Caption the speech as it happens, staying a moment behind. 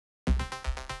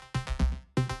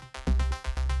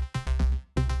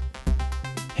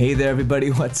Hey there,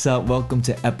 everybody. What's up? Welcome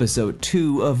to episode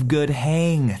 2 of Good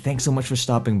Hang. Thanks so much for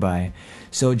stopping by.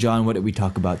 So, John, what did we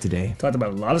talk about today? Talked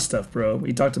about a lot of stuff, bro.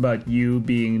 We talked about you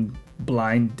being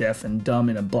blind, deaf, and dumb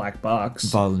in a black box.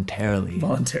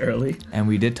 Voluntarily. And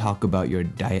we did talk about your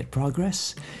diet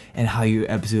progress and how you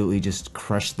absolutely just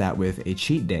crushed that with a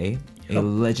cheat day. Yep. A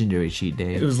legendary cheat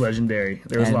day. It was legendary.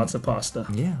 There was lots of pasta.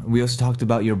 Yeah. We also talked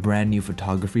about your brand new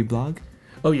photography blog.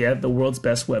 Oh, yeah, the world's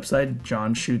best website,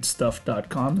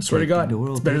 johnshootsstuff.com. I swear to God,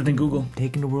 it's better than Google.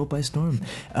 Taking the world by storm.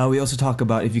 We also talk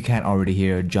about, if you can't already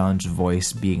hear, John's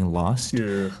voice being lost.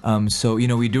 Yeah. So,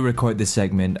 we do record this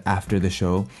segment after the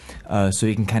show, so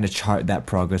you can kind of chart that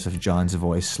progress of John's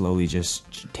voice slowly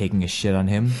just taking a shit on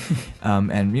him.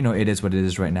 And, it is what it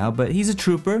is right now, but he's a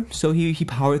trooper, so he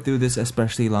powered through this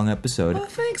especially long episode. Oh,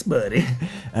 thanks, buddy.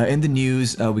 In the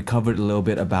news, we covered a little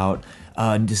bit about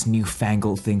this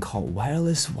newfangled thing called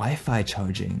wireless Wi-Fi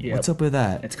charging. Yep. What's up with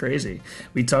that? It's crazy.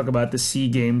 We talk about the SEA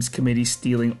Games committee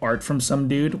stealing art from some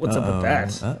dude. What's up with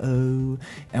that?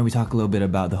 And we talk a little bit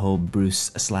about the whole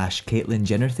Bruce/Caitlyn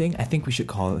Jenner thing. I think we should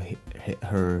call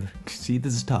her... See,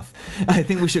 this is tough. I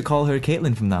think we should call her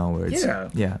Caitlyn from now onwards.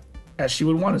 Yeah. As she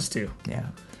would want us to. Yeah.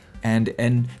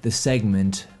 And the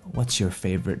segment, what's your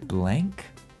favorite blank?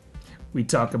 We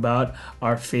talk about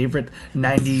our favorite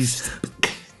 90s...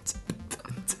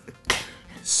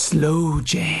 slow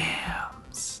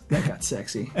jams. That got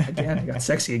sexy. Again, I got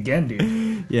sexy again,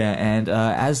 dude. Yeah, and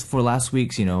as for last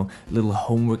week's, little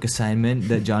homework assignment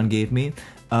that John gave me,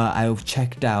 I've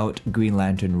checked out Green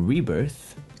Lantern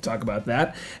Rebirth. Talk about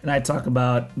that. And I talk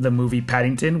about the movie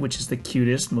Paddington, which is the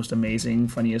cutest, most amazing,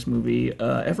 funniest movie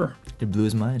ever. It blew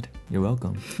his mind. You're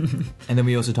welcome. And then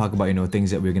we also talk about,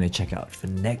 things that we're going to check out for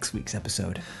next week's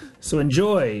episode. So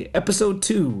enjoy episode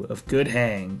 2 of Good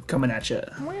Hang, coming at you.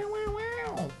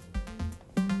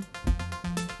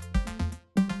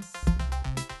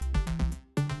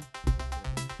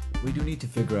 We do need to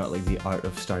figure out the art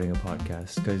of starting a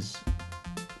podcast because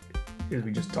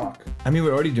we just talk. I mean,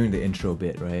 we're already doing the intro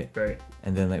bit, right? Right.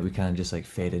 And then we kind of just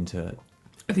fade into it.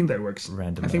 I think that works.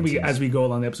 Random. I think as we go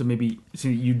along the episode, maybe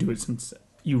you do it since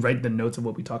you write the notes of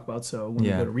what we talk about. So when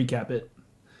we go to recap it,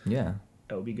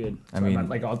 that would be good. So I mean,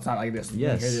 it's not like this.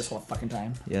 Yes. You hear this whole fucking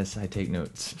time. Yes, I take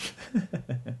notes.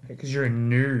 Because you're a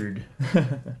nerd.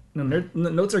 No,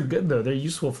 notes are good though. They're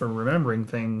useful for remembering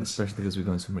things. Especially because we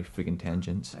go on so many freaking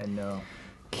tangents. I know.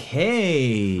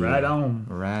 Okay. Right on.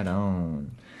 Right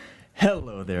on.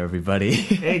 Hello there, everybody.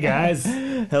 Hey, guys.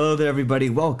 Hello there, everybody.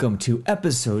 Welcome to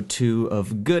episode 2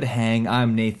 of Good Hang.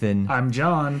 I'm Nathan. I'm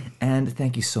John. And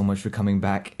thank you so much for coming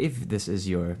back. If this is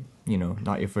your,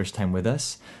 not your first time with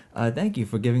us, thank you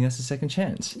for giving us a second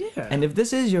chance. Yeah. And if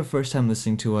this is your first time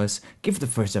listening to us, give the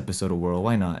first episode a whirl.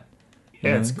 Why not?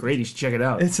 Yeah, it's great. You should check it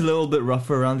out. It's a little bit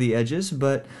rougher around the edges,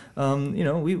 but,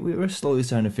 we're slowly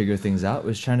starting to figure things out.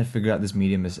 We're trying to figure out this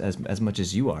medium as much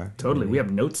as you are. Totally. We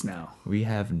have notes now. We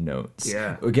have notes.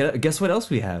 Yeah. Guess what else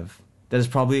we have? That is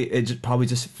probably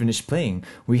just finished playing.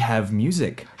 We have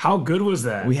music. How good was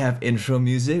that? We have intro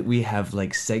music. We have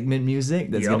segment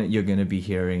music that's you're gonna be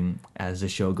hearing as the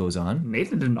show goes on.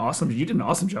 Nathan did you did an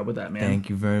awesome job with that, man. Thank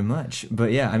you very much.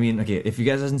 But yeah, I mean, okay, if you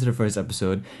guys listen to the first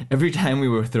episode, every time we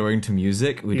were throwing to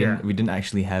music, we didn't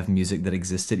actually have music that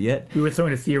existed yet. We were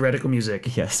throwing to theoretical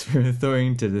music. Yes, we were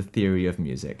throwing to the theory of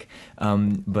music.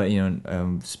 But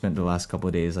spent the last couple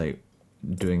of days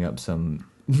doing up some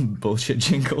bullshit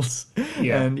jingles.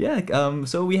 Yeah. And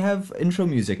so we have intro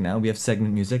music now. We have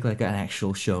segment music like an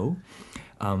actual show.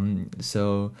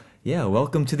 So yeah,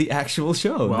 welcome to the actual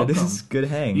show. Welcome. That is Good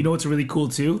Hang. You know what's really cool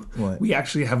too? What? We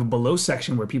actually have a below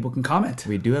section where people can comment.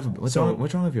 We do have what's wrong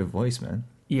with your voice, man?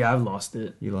 Yeah, I've lost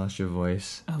it. You lost your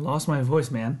voice. I lost my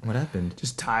voice, man. What happened?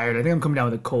 Just tired. I think I'm coming down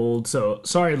with a cold. So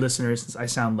sorry, listeners, since I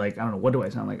sound like, I don't know, what do I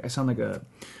sound like? I sound like a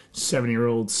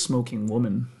 70-year-old smoking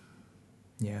woman.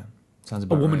 Yeah. Sounds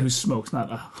about a woman right. who smokes,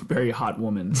 not a very hot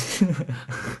woman.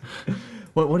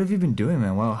 What have you been doing,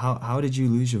 man? Well, how did you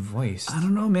lose your voice? I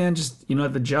don't know, man. Just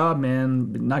at the job,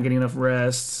 man, not getting enough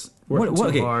rest, working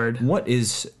too hard. What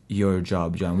is your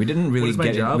job, John? We didn't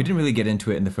really get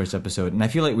into it in the first episode, and I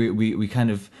feel like we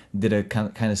kind of did a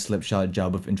kind of slipshod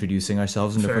job of introducing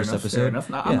ourselves in the first episode. Fair enough.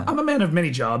 I'm a man of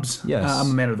many jobs. Yes.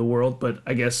 I'm a man of the world, but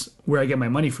I guess where I get my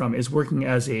money from is working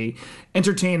as a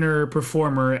entertainer,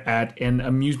 performer at an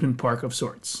amusement park of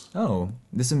sorts. Oh,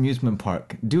 this amusement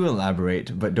park. Do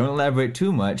elaborate, but don't elaborate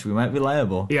too much. We might be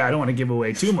liable. Yeah, I don't want to give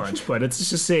away too much, but let's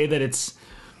just say that it's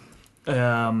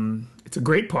a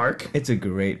great park. It's a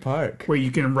great park where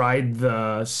you can ride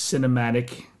the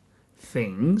cinematic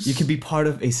things. You can be part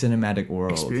of a cinematic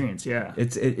world. Experience, yeah.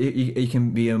 You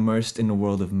can be immersed in a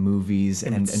world of movies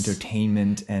and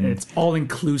entertainment and it's all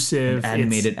inclusive.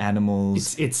 Animated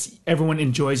animals. It's everyone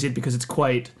enjoys it because it's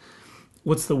quite.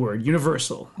 What's the word?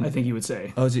 Universal, I think you would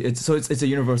say. Oh, it's a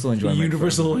universal enjoyment.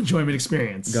 Universal enjoyment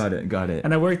experience. Got it.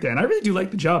 And I worked there, and I really do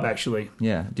like the job, actually.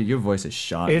 Yeah, dude, your voice is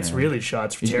shot. It's man. really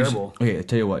shot. It's terrible. Okay, I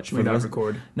tell you what. We not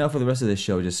record. Now, for the rest of this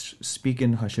show, just speak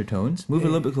in husher tones. Move a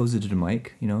little bit closer to the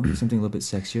mic. You know, something a little bit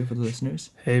sexier for the listeners.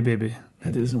 Hey, baby.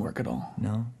 That doesn't work at all.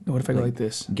 No. What if I go like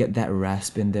this? Get that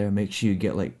rasp in there. Make sure you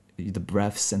get like the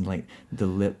breaths and like the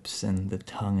lips and the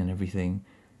tongue and everything.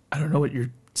 I don't know what you're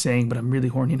saying, but I'm really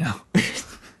horny now.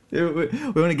 We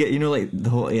want to get, you know, like the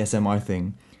whole ASMR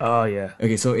thing. Oh yeah.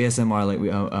 Okay, so ASMR, like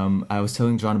I was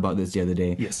telling John about this the other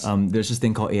day. Yes. There's this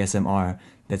thing called ASMR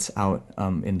that's out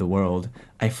in the world.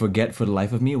 I forget for the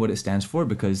life of me what it stands for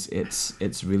because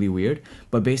it's really weird.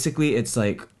 But basically, it's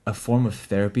like a form of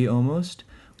therapy almost,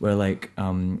 where like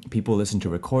people listen to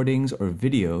recordings or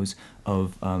videos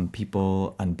of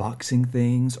people unboxing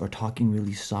things or talking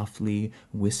really softly,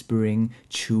 whispering,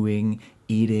 chewing,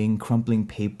 eating, crumpling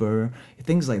paper,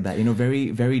 things like that. You know,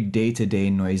 very, very day-to-day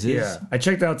noises. Yeah. I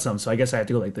checked out some, so I guess I have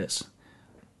to go like this.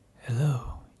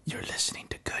 Hello, you're listening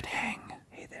to Good Hang.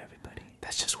 Hey there, everybody.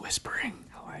 That's just whispering.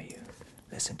 How are you?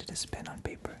 Listen to this pen on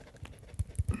paper.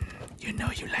 You know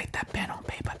you like that pen on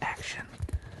paper action.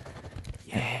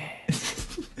 Yeah.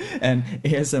 And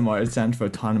ASMR, it stands for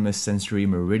Autonomous Sensory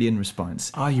Meridian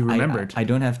Response. Ah, you remembered. I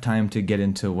don't have time to get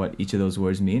into what each of those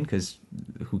words mean because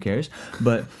who cares?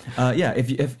 But yeah,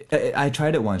 if I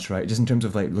tried it once, right? Just in terms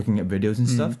of like looking at videos and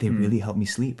stuff, they really help me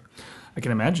sleep. I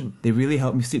can imagine. They really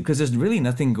help me sleep because there's really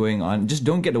nothing going on. Just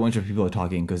don't get the ones where people are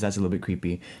talking because that's a little bit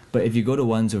creepy. But if you go to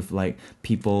ones of like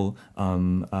people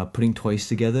putting toys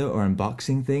together or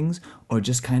unboxing things or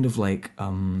just kind of like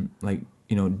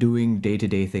you know, doing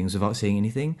day-to-day things without saying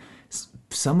anything,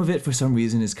 some of it for some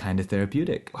reason is kind of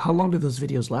therapeutic. How long do those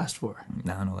videos last for?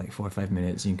 I don't know, like 4 or 5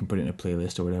 minutes. You can put it in a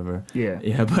playlist or whatever.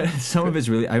 Yeah, but some of it's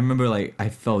really, I remember like I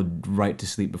fell right to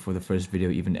sleep before the first video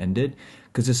even ended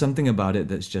because there's something about it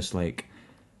that's just like,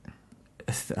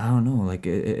 I don't know, like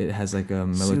it has like a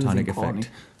melatonin effect.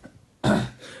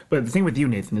 But the thing with you,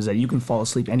 Nathan, is that you can fall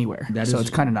asleep anywhere. So it's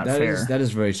kind of not fair. That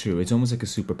is very true. It's almost like a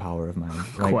superpower of mine.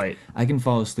 Like, Quite. I can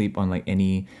fall asleep on like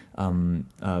any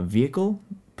vehicle,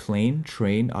 plane,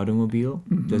 train, automobile.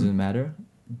 Doesn't matter.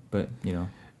 But, you know.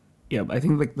 Yeah, I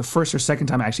think like the first or second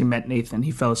time I actually met Nathan,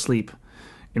 he fell asleep.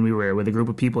 And we were with a group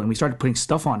of people, and we started putting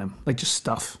stuff on him. Like just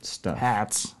stuff.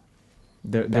 Hats.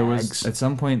 There was at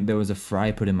some point there was a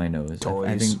fry put in my nose.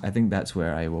 Toys. I think that's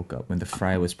where I woke up when the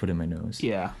fry was put in my nose.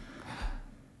 Yeah.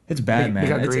 It's bad, man. They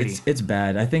got greedy. It's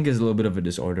bad. I think it's a little bit of a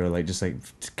disorder. Like just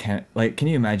like can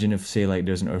you imagine if say like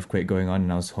there's an earthquake going on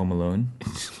and I was home alone?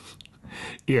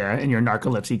 Yeah, and your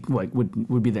narcolepsy like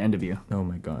would be the end of you. Oh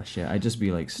my gosh, yeah. I'd just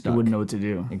be like stuck. You wouldn't know what to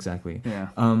do. Exactly. Yeah.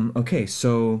 Okay,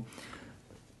 so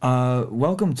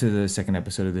welcome to the second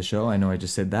episode of the show. I know I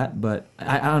just said that, but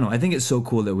I don't know. I think it's so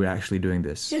cool that we're actually doing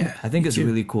this. Yeah, I think it's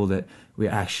really cool that we're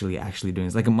actually doing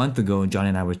this. Like a month ago, John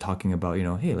and I were talking about, you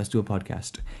know, hey, let's do a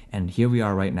podcast. And here we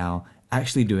are right now,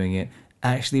 actually doing it,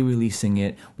 actually releasing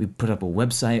it. We put up a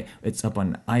website. It's up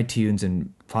on iTunes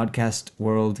and podcast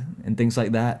world and things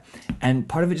like that. And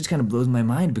part of it just kind of blows my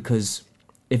mind because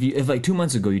if like 2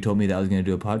 months ago you told me that I was going to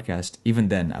do a podcast, even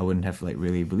then I wouldn't have like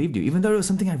really believed you, even though it was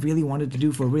something I really wanted to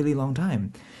do for a really long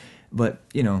time. But,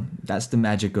 you know, that's the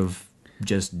magic of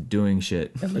just doing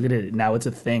shit. And look at it. Now it's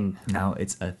a thing. Now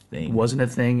it's a thing. It wasn't a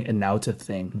thing, and now it's a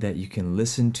thing. That you can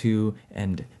listen to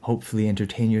and hopefully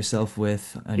entertain yourself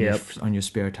with on, on your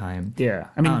spare time. Yeah.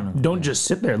 I mean, don't just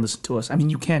sit there and listen to us. I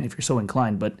mean, you can if you're so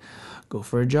inclined, but go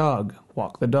for a jog,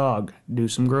 walk the dog, do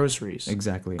some groceries.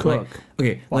 Exactly. Cook.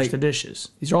 Wash like the dishes.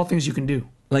 These are all things you can do.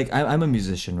 Like, I'm a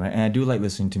musician, right? And I do like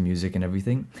listening to music and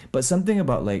everything. But something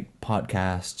about, like,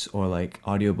 podcasts or, like,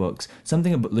 audiobooks,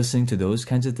 something about listening to those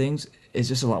kinds of things is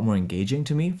just a lot more engaging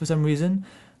to me for some reason.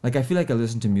 Like, I feel like I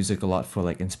listen to music a lot for,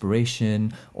 like,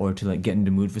 inspiration or to, like, get in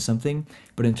the mood for something.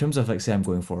 But in terms of, like, say I'm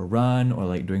going for a run or,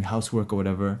 like, doing housework or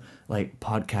whatever, like,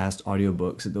 podcast,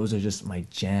 audiobooks, those are just my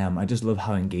jam. I just love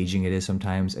how engaging it is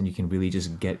sometimes. And you can really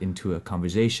just get into a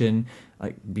conversation.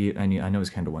 Like, I know it's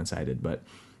kind of one-sided, but,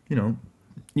 you know,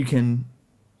 you can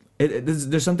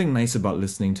there's something nice about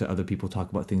listening to other people talk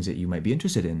about things that you might be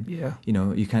interested in. Yeah. You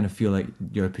know, you kind of feel like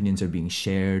your opinions are being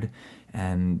shared,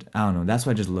 and I don't know, that's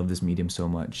why I just love this medium so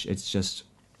much. It's just,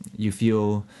 you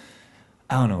feel,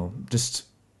 I don't know, just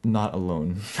not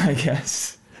alone, I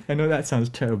guess. I know that sounds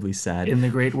terribly sad. In the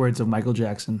great words of Michael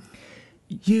Jackson.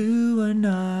 You are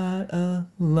not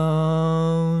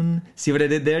alone. See what I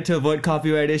did there to avoid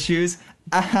copyright issues?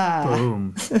 Aha!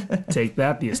 Boom. Take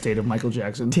that, the estate of Michael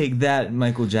Jackson. Take that,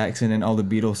 Michael Jackson, and all the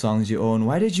Beatles songs you own.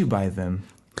 Why did you buy them?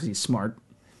 Because he's smart.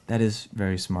 That is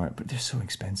very smart, but they're so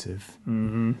expensive.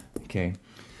 Mm-hmm. Okay.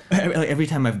 Every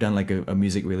time I've done like a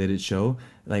music related show,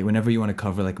 like whenever you want to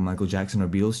cover like a Michael Jackson or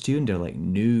Beatles tune, they're like,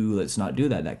 no, let's not do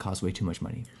that. That costs way too much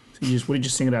money. So what did you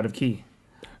sing it out of key?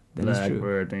 That is true.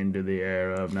 Blackbird into the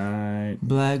air of night.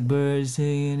 Blackbird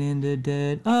singing in the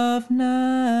dead of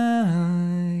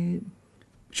night.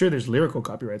 Sure, there's lyrical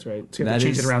copyrights, right? So you have to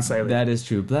change it around slightly. That is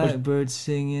true. Blackbird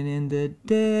singing in the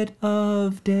dead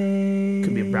of day.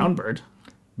 Could be a brown bird.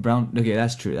 Okay,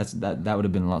 that's true. That would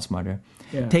have been a lot smarter.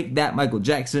 Yeah. Take that, Michael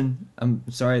Jackson. I'm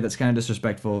sorry, that's kind of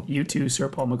disrespectful. You too, Sir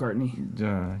Paul McCartney.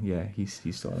 Yeah, he's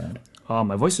still around. Oh,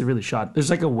 my voice is really shot. There's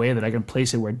like a way that I can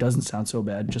place it where it doesn't sound so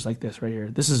bad, just like this right here.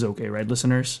 This is okay, right,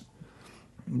 listeners?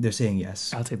 They're saying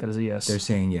yes. I'll take that as a yes. They're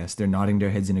saying yes. They're nodding their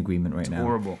heads in agreement right now.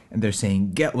 Horrible. And they're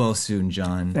saying, get well soon,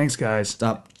 John. Thanks, guys.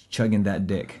 Stop chugging that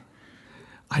dick.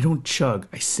 I don't chug.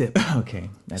 I sip. Okay.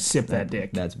 Sip that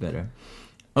dick. That's better.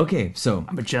 Okay, so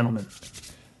I'm a gentleman.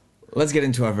 let's get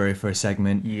into our very first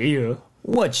segment. Yeah.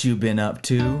 What you been up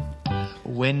to?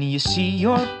 When you see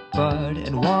your bud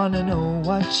and wanna know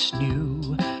what's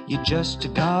new, you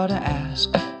just gotta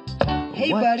ask,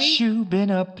 hey, what buddy, you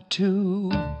been up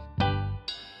to?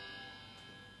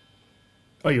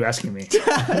 Oh, you asking me?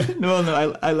 No,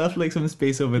 I left like some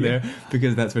space over there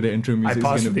because that's where the intro music is going to be.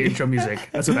 I paused for the intro music.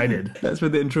 That's what I did. That's where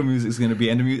the intro music is going to be,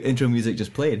 and the intro music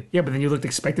just played. Yeah, but then you looked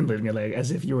expectantly at me, like as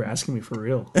if you were asking me for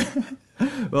real.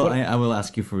 Well, I will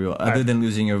ask you for real. Other than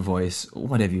losing your voice,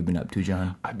 what have you been up to,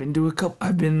 John? I've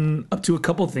been up to a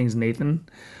couple things, Nathan.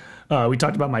 We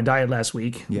talked about my diet last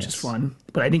week, which is fun,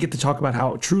 but I didn't get to talk about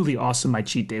how truly awesome my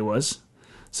cheat day was.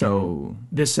 So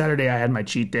this Saturday I had my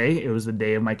cheat day. It was the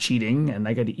day of my cheating, and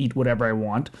I got to eat whatever I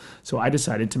want. So I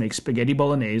decided to make spaghetti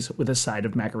bolognese with a side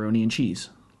of macaroni and cheese.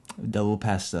 Double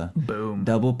pasta. Boom.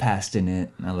 Double pasta in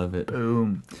it. I love it.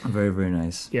 Boom. Very, very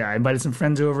nice. Yeah, I invited some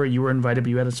friends over. You were invited, but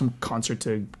you had some concert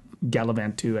to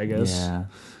gallivant to, I guess. Yeah.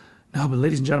 No, but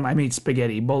ladies and gentlemen, I made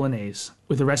spaghetti bolognese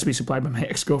with a recipe supplied by my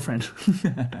ex-girlfriend.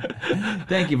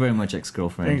 Thank you very much,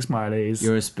 ex-girlfriend. Thanks, Marlies.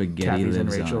 Your spaghetti Kathy's lives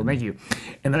and Rachel. on. Thank you.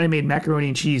 And then I made macaroni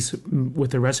and cheese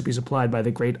with a recipe supplied by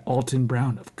the great Alton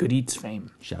Brown of Good Eats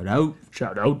fame. Shout out.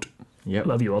 Shout out. Yep.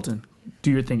 Love you, Alton. Do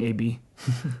your thing, AB.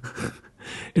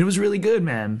 It was really good,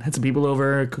 man. Had some people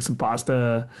over, cooked some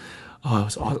pasta. Oh, it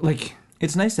was awesome. Like,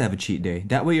 it's nice to have a cheat day.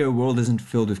 That way your world isn't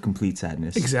filled with complete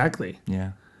sadness. Exactly.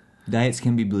 Yeah. Diets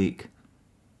can be bleak.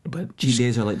 But cheat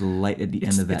days are like the light at the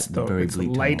end of that very bleak tunnel.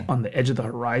 It's light on the edge of the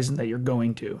horizon that you're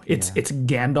going to. It's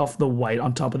Gandalf the White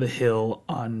on top of the hill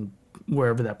on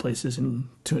wherever that place is in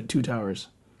Two Towers.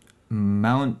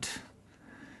 Mount...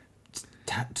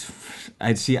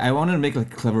 I wanted to make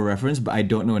like a clever reference, but I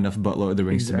don't know enough about Lord of the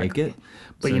Rings to make it.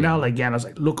 But so, you know, like Gandalf's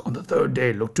like, look on the third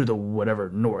day, look to the whatever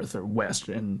north or west,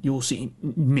 and you'll see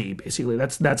me. Basically,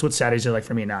 that's what Saturdays are like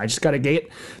for me now. I just gotta get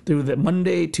through the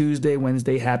Monday, Tuesday,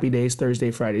 Wednesday, happy days,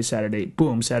 Thursday, Friday, Saturday.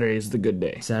 Boom, Saturday is the good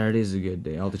day. Saturday is a good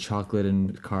day. All the chocolate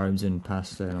and carbs and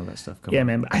pasta and all that stuff. Yeah,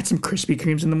 man. I had some Krispy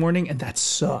Kremes in the morning, and that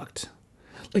sucked.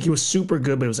 Like, it was super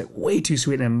good, but it was like way too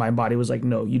sweet, and my body was like,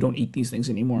 no, you don't eat these things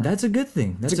anymore. That's a good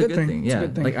thing. That's a good thing. Yeah.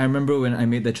 Like, I remember when I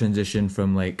made the transition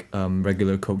from like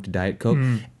regular Coke to Diet Coke,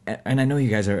 and I know you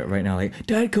guys are right now like,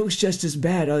 Diet Coke's just as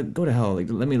bad. Go to hell. Like,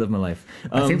 let me live my life.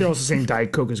 I think they're also saying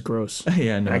Diet Coke is gross.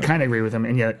 Yeah, no. And I kind of agree with them,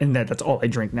 and that's all I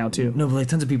drink now too. No, but like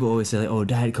tons of people always say like, oh,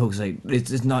 Diet Coke's like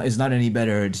it's not any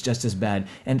better. It's just as bad.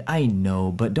 And I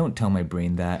know, but don't tell my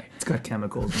brain that. It's got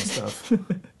chemicals and stuff.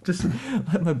 Just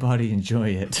let my body enjoy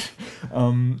it.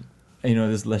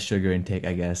 There's less sugar intake,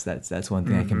 I guess. That's one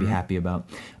thing I can be happy about.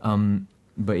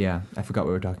 But yeah, I forgot what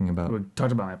we were talking about. We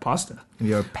talked about my pasta.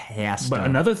 Your pasta. But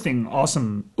another thing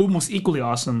awesome, almost equally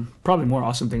awesome, probably more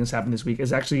awesome thing that's happened this week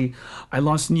is actually I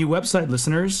launched a new website,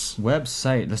 listeners.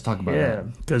 Website. Let's talk about that. Yeah,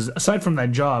 because aside from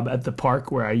that job at the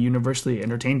park where I universally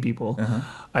entertain people,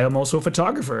 I am also a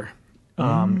photographer.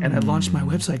 And I launched my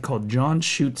website called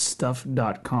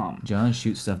johnshootstuff.com. John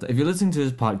Shoots Stuff. If you're listening to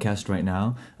this podcast right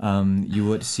now, you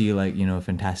would see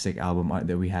fantastic album art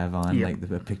that we have on, like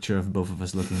the picture of both of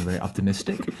us looking very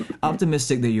optimistic.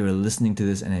 Optimistic that you're listening to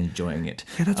this and enjoying it.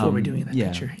 Yeah, that's what we're doing in that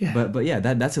picture. Yeah. But yeah,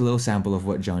 that's a little sample of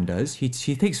what John does. He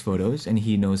takes photos and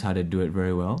he knows how to do it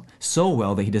very well. So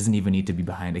well that he doesn't even need to be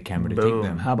behind a camera to take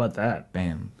them. How about that?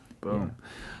 Bam. Boom. Yeah.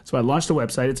 So I launched a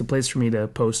website. It's a place for me to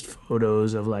post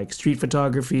photos of like street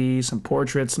photography, some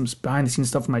portraits, some behind the scenes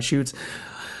stuff from my shoots.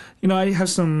 I have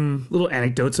some little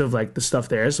anecdotes of like the stuff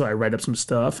there. So I write up some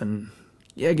stuff and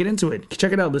Yeah, get into it.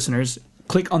 Check it out, listeners.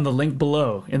 Click on the link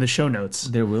below in the show notes.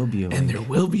 There will be a link. And there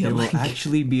will be a link. There will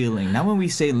actually be a link. Now when we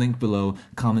say link below,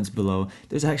 comments below,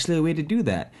 there's actually a way to do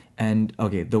that. And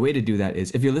okay, the way to do that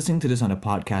is, if you're listening to this on a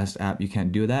podcast app, you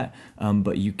can't do that.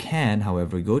 But you can,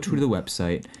 however, go to the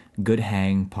website,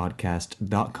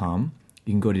 goodhangpodcast.com.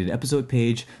 You can go to the episode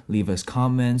page, leave us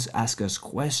comments, ask us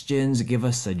questions, give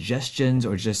us suggestions,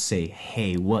 or just say,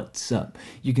 hey, what's up?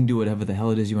 You can do whatever the hell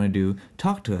it is you want to do.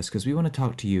 Talk to us, because we want to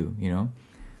talk to you, you know?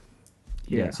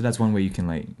 Yeah. So that's one way you can,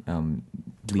 like,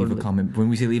 leave a comment. When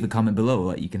we say leave a comment below,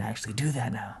 like, you can actually do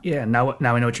that now. Yeah, now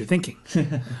I know what you're thinking.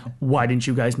 Why didn't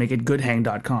you guys make it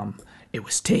goodhang.com? It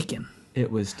was taken.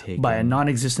 It was taken. By a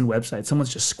non-existent website.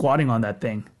 Someone's just squatting on that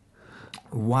thing.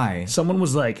 Why? Someone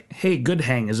was like, hey, good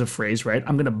hang is a phrase, right?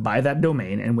 I'm going to buy that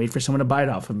domain and wait for someone to buy it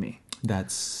off of me.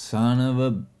 That son of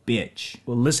a bitch.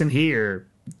 Well, listen here,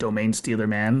 domain stealer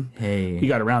man. Hey. You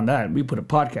got around that. We put a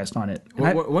podcast on it.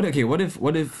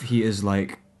 What if he is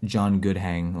like John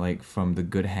Goodhang, like from the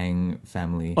Goodhang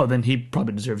family? Oh, then he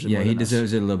probably deserves it more than he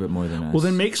deserves it a little bit more than us. Well,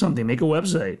 then make something. Make a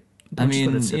website. I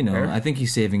mean, you know, I think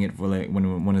he's saving it for like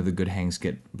when one of the good hangs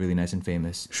get really nice and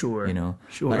famous. Sure. You know.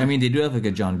 Sure. Like, I mean, they do have like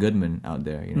a John Goodman out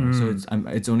there, you know. So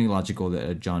it's only logical that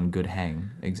a John Goodhang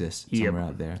exists somewhere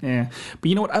out there. Yeah. But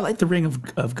you know what? I like the ring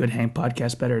of Good Hang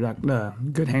Podcast better.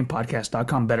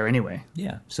 Goodhangpodcast.com better anyway.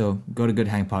 Yeah. So go to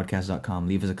goodhangpodcast.com,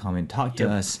 leave us a comment, talk to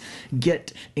us,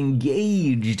 get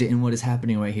engaged in what is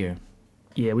happening right here.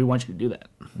 Yeah, we want you to do that.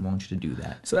 I want you to do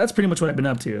that. So that's pretty much what I've been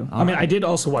up to. I did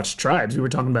also watch Tribes. We were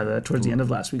talking about that towards the end of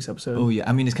last week's episode. Oh, yeah.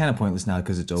 I mean, it's kind of pointless now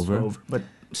because it's over. But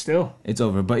still. It's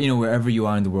over. But, you know, wherever you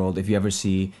are in the world, if you ever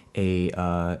see a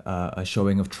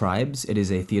showing of Tribes, it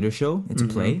is a theater show. It's a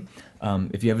play.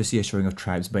 If you ever see a showing of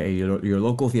Tribes by your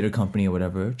local theater company or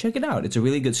whatever, check it out. It's a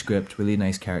really good script, really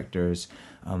nice characters,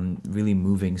 really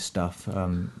moving stuff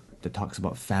that talks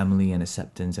about family and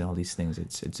acceptance and all these things.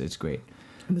 It's great.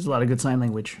 And there's a lot of good sign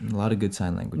language. A lot of good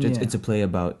sign language. Yeah. It's a play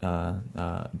about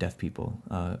deaf people,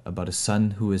 about a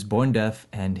son who is born deaf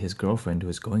and his girlfriend who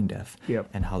is going deaf,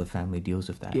 and how the family deals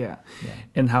with that. Yeah.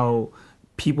 And how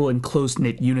people in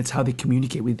close-knit units, how they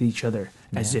communicate with each other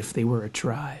as if they were a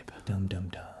tribe. Dum, dum,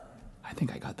 dum. I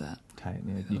think I got that.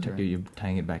 You're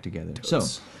tying it back together. So,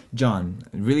 John,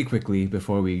 really quickly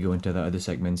before we go into the other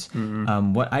segments,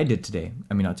 what I did today,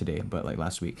 I mean not today, but like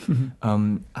last week,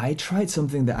 I tried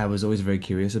something that I was always very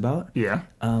curious about. Yeah.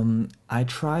 I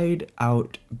tried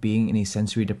out being in a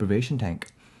sensory deprivation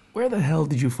tank. Where the hell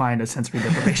did you find a sensory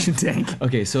deprivation tank?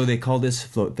 Okay, so they call this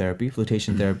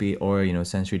flotation therapy, or, you know,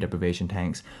 sensory deprivation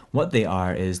tanks. What they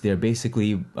are is they're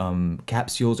basically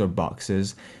capsules or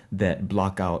boxes that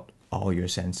block out all your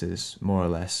senses, more or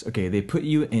less. Okay, they put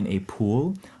you in a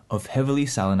pool of heavily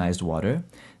salinized water.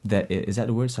 Is that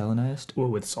the word, salinized? Well,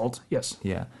 with salt, yes.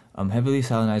 Yeah, heavily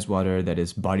salinized water that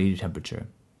is body temperature.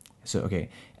 So, okay,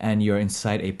 and you're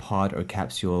inside a pod or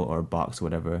capsule or box,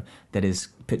 whatever, that is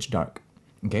pitch dark.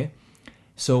 Okay,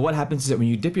 so what happens is that when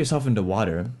you dip yourself into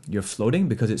water, you're floating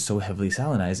because it's so heavily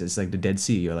salinized. It's like the Dead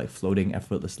Sea. You're like floating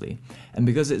effortlessly, and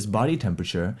because it's body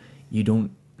temperature, you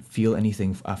don't feel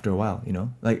anything after a while, you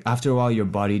know? Like, after a while, your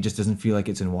body just doesn't feel like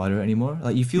it's in water anymore.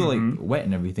 Like, you feel, like, wet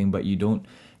and everything, but you don't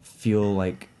feel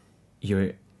like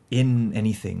you're in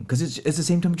anything. Because it's the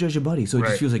same temperature as your body, so it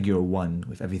just feels like you're one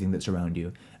with everything that's around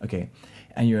you. Okay.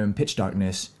 And you're in pitch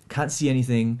darkness, can't see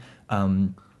anything,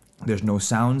 there's no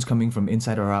sounds coming from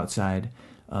inside or outside,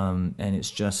 and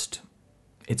it's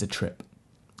a trip.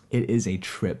 It is a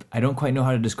trip. I don't quite know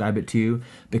how to describe it to you,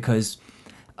 because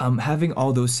having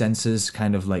all those senses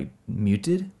kind of like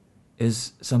muted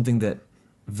is something that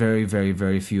very, very,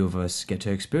 very few of us get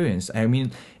to experience. I mean,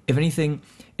 if anything,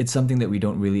 it's something that we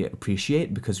don't really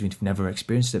appreciate because we've never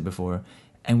experienced it before.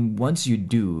 And once you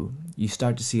do, you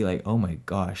start to see like, oh my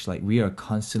gosh, like we are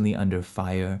constantly under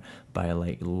fire by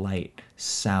like light,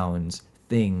 sounds,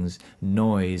 things,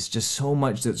 noise, just so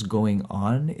much that's going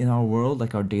on in our world,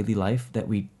 like our daily life, that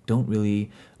we don't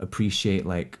really appreciate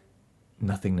like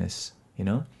nothingness. You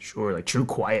know? Sure, like true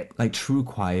quiet. Like true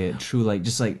quiet, true like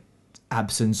just like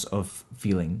absence of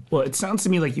feeling. Well, it sounds to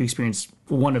me like you experienced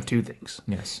one of two things.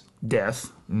 Yes.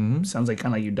 Death. Sounds like kind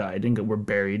of like you died and were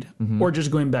buried. Or just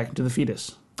going back into the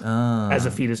fetus. As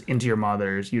a fetus into your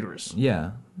mother's uterus.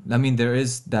 Yeah. I mean, there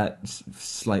is that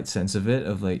slight sense of it,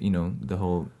 of like, you know, the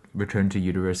whole return to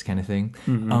uterus kind of thing.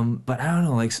 But I don't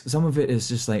know, like some of it is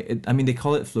just like, I mean, they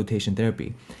call it flotation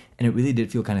therapy. And it really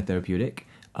did feel kind of therapeutic.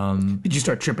 Did you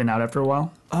start tripping out after a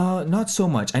while? Not so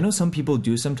much. I know some people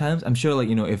do sometimes. I'm sure, like,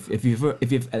 you know, if you've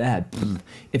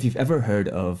ever heard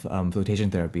of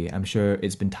flotation therapy, I'm sure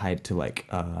it's been tied to like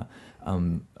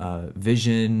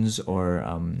visions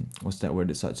or what's that word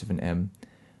that starts with an M?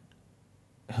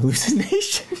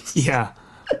 Hallucinations. Yeah.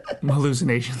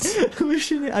 Hallucinations.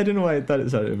 I don't know why I thought it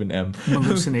started with an M.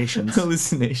 Hallucinations.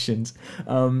 Hallucinations.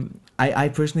 I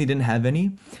personally didn't have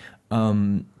any.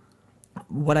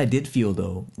 What I did feel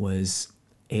though was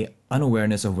a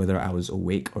unawareness of whether I was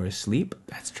awake or asleep.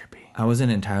 That's trippy. I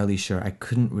wasn't entirely sure. I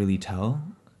couldn't really tell.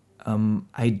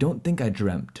 I don't think I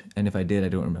dreamt, and if I did, I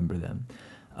don't remember them.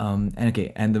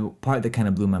 And the part that kind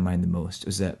of blew my mind the most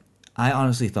was that I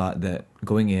honestly thought that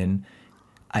going in,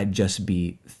 I'd just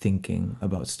be thinking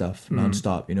about stuff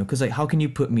nonstop, you know? Because, like, how can you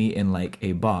put me in, like,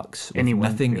 a box with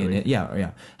nothing really in it?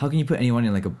 Yeah. How can you put anyone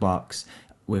in, like, a box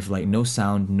with, like, no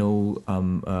sound, no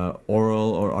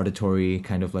oral or auditory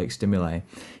kind of, like, stimuli,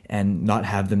 and not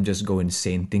have them just go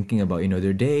insane thinking about, you know,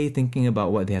 their day, thinking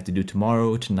about what they have to do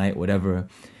tomorrow, tonight, whatever.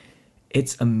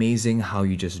 It's amazing how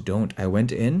you just don't. I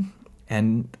went in,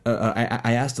 and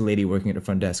I asked the lady working at the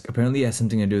front desk. Apparently it has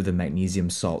something to do with the magnesium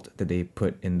salt that they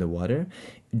put in the water.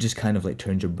 It just kind of like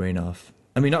turns your brain off.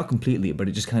 I mean, not completely, but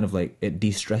it just kind of like, it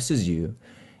de-stresses you.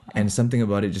 And something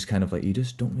about it just kind of like, you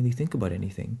just don't really think about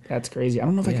anything. That's crazy. I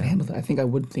don't know if I can handle that. I think I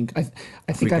would think, I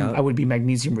think I would be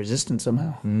magnesium resistant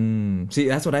somehow. See,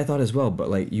 that's what I thought as well. But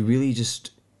like, you really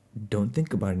just don't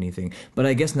think about anything. But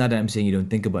I guess now that I'm saying you don't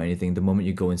think about anything, the moment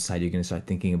you go inside, you're going to start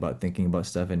thinking about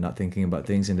stuff and not thinking about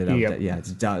things. And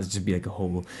it's just be like a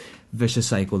whole vicious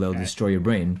cycle that will destroy your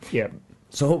brain. Yep.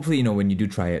 So hopefully, you know, when you do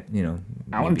try it, you know.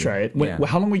 I want to try it.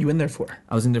 How long were you in there for?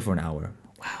 I was in there for an hour.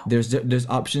 Wow. There's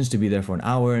options to be there for an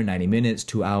hour, 90 minutes,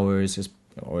 2 hours,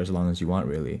 or as long as you want,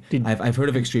 really. I've heard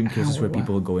of extreme cases where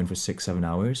people go in for 6-7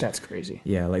 hours. That's crazy.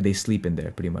 Yeah, like they sleep in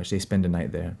there pretty much. They spend the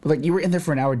night there. But like, you were in there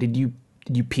for an hour. Did you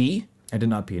pee? I did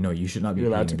not pee. No, you should not be. You're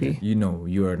allowed to pee? You know,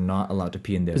 you are not allowed to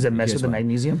pee in there. Does it mess with the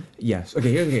magnesium? Yes.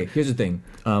 Okay. Here's the thing.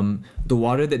 The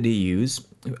water that they use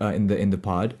in the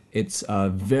pod, it's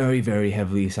very, very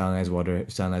heavily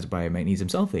salinized by magnesium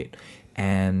sulfate,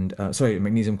 and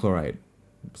magnesium chloride.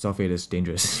 Sulfate is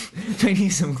dangerous.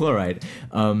 Magnesium chloride.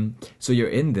 So you're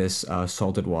in this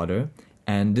salted water,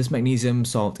 and this magnesium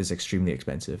salt is extremely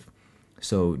expensive.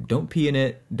 So don't pee in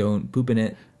it. Don't poop in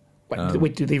it.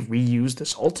 Wait, do they reuse the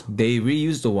salt? They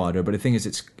reuse the water, but the thing is,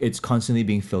 it's constantly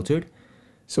being filtered.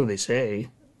 So they say.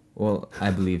 Well, I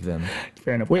believe them.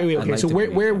 Fair enough. Wait. Okay, so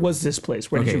where was this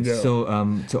place? Where did you go?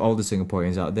 So to all the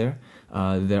Singaporeans out there,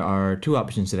 there are 2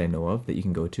 options that I know of that you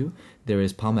can go to. There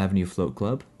is Palm Avenue Float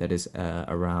Club, that is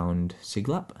around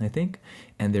Siglap, I think,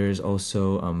 and there is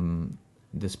also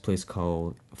this place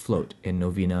called Float in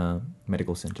Novena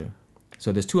Medical Center.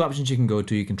 So there's 2 options you can go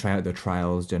to. You can try out their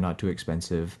trials; they're not too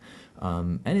expensive,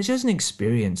 and it's just an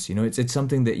experience. You know, it's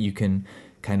something that you can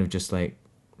kind of just like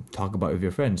talk about with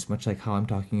your friends, much like how I'm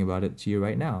talking about it to you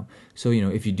right now. So, you know,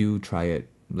 if you do try it,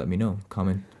 let me know.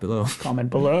 Comment below.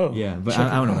 Yeah, but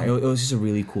I don't know. It was just a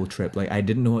really cool trip. Like, I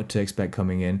didn't know what to expect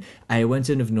coming in. I went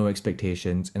in with no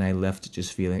expectations, and I left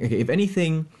just feeling, okay, if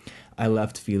anything, I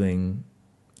left feeling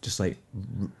just like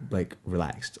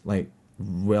relaxed, like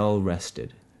well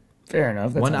rested. Fair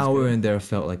enough. 1 hour in there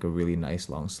felt like a really nice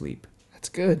long sleep. That's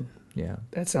good. Yeah.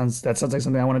 That sounds like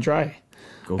something I want to try.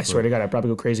 I swear to God, I'd probably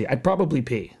go crazy. I'd probably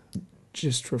pee.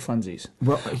 Just for funsies.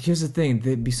 Well, here's the thing.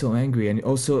 They'd be so angry. And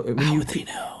also,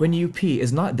 when you pee,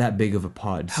 it's not that big of a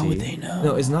pod. How would they know?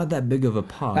 No, it's not that big of a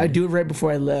pod. I'd do it right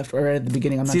before I left or right at the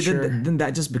beginning. I'm not sure. Then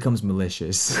that just becomes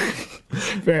malicious.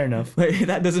 Fair enough. Like,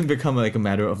 that doesn't become like a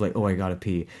matter of like, oh, I gotta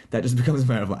pee. That just becomes a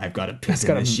matter of like, I've gotta piss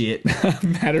in this shit.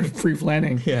 Matter of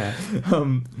pre-planning. Yeah.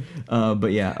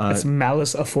 But yeah. That's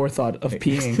malice aforethought of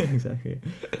peeing. Exactly.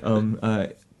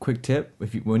 Quick tip: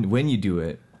 when you do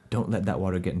it, don't let that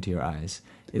water get into your eyes.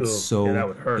 That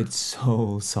would hurt. It's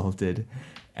so salted,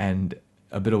 and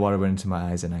a bit of water went into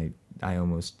my eyes, and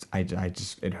I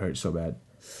just it hurt so bad.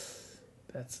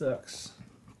 That sucks.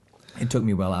 It took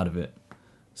me well out of it.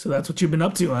 So that's what you've been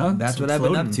up to, huh? That's what I've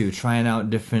been up to, trying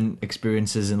out different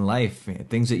experiences in life,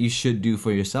 things that you should do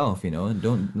for yourself, you know, and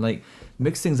don't like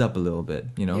mix things up a little bit,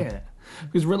 you know. Yeah,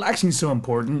 because relaxing is so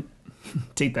important.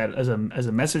 Take that as a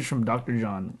message from Dr.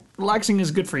 John. Relaxing is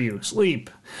good for you.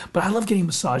 Sleep. But I love getting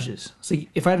massages. So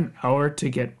if I had an hour to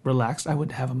get relaxed, I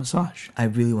would have a massage. I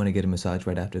really want to get a massage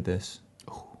right after this.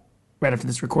 Oh. Right after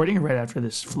this recording or right after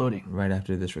this floating? Right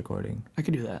after this recording. I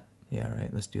could do that. Yeah,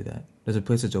 right. Let's do that. There's a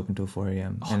place that's open till 4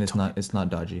 a.m. and it's not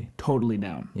dodgy. Totally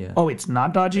down. Yeah. Oh, it's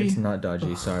not dodgy? It's not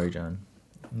dodgy. Sorry, John.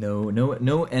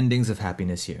 No endings of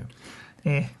happiness here.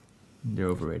 They're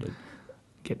overrated.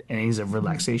 get innings of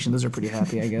relaxation. Those are pretty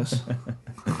happy, I guess.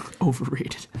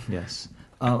 Overrated. Yes.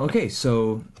 Okay,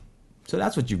 so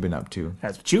that's what you've been up to.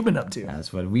 That's what you've been up to.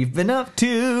 That's what we've been up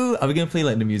to. Are we gonna play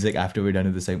like the music after we're done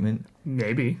with the segment?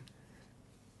 Maybe.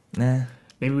 Nah.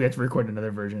 Maybe we have to record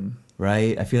another version.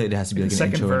 Right? I feel like there has to be like an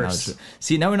second intro verse. and outro.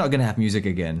 See, now we're not gonna have music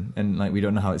again, and like we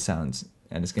don't know how it sounds,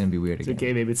 and it's gonna be weird again. It's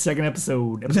okay, baby. It's second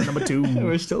episode number 2.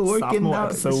 We're still working Sophomore out.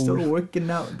 episode. We're still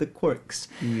working out the quirks.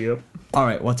 Yep. All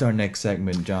right, what's our next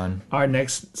segment, John? Our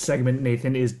next segment,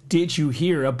 Nathan, is Did You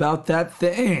Hear About That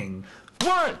Thing?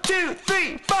 1, 2,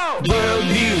 3, 4. World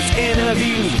news,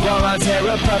 interviews, wrong on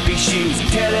terror, puppy shoes,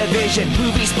 television,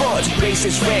 movie, sports,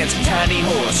 racist rants, tiny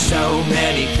horse. So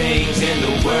many things in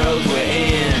the world we're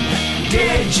in.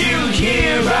 Did you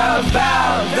hear about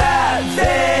that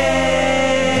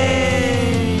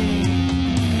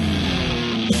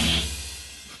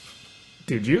thing?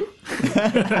 Did you?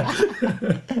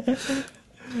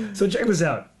 So check this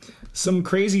out. Some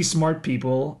crazy smart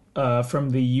people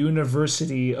from the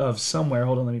University of somewhere.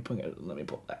 Hold on, let me pull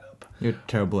that up. You're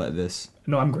terrible at this.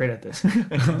 No, I'm great at this.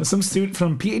 Some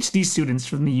PhD students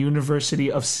from the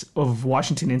University of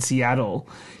Washington in Seattle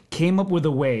came up with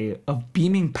a way of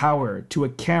beaming power to a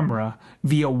camera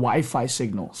via Wi-Fi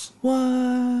signals.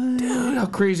 What? Dude, how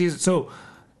crazy is it? So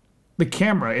the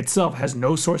camera itself has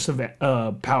no source of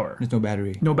power. There's no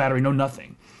battery. No battery, no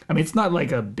nothing. I mean, it's not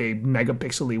like a big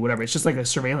megapixel-y whatever. It's just like a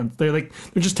surveillance. They're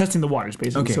just testing the waters,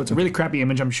 basically. Okay, so it's a really crappy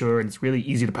image, I'm sure, and it's really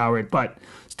easy to power it. But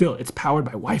still, it's powered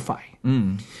by Wi-Fi.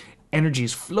 Energy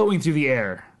is flowing through the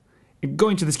air,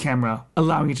 going to this camera,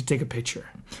 allowing it to take a picture.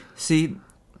 See,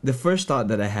 the first thought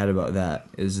that I had about that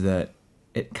is that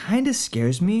it kind of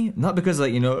scares me. Not because,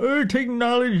 like,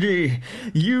 technology,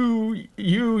 you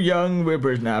young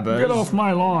whippersnappers. Get off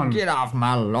my lawn. Get off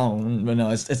my lawn. But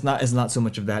no, it's not so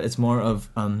much of that. It's more of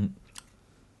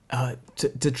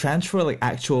to transfer like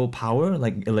actual power,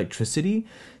 like electricity,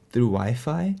 through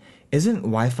Wi-Fi. Isn't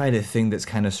Wi-Fi the thing that's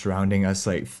kind of surrounding us,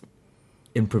 like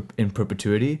in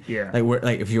perpetuity? Yeah.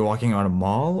 Like if you're walking around a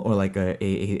mall or like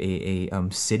a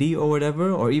city or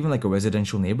whatever, or even like a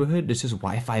residential neighborhood, there's just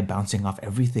Wi-Fi bouncing off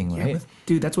everything, right? Yeah,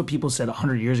 dude, that's what people said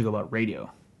 100 years ago about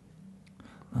radio.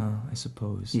 I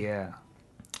suppose. Yeah.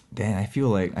 Dang, I feel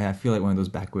like one of those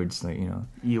backwards, like,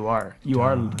 You are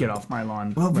get off my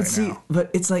lawn. Well, but right now. but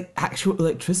it's like actual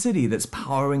electricity that's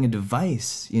powering a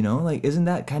device, Like, isn't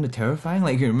that kind of terrifying?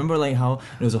 Like, you remember like how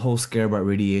there was a whole scare about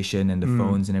radiation and the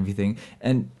phones and everything,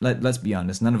 and let's be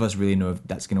honest, none of us really know if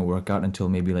that's gonna work out until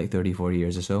maybe like 30, 40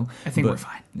 years or so. I think we're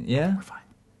fine. Yeah? We're fine.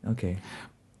 Okay.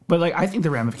 But like, I think the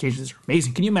ramifications are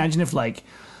amazing. Can you imagine if like,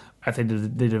 I think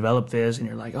they develop this and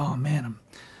you're like, oh man, I'm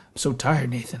so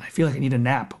tired, Nathan. I feel like I need a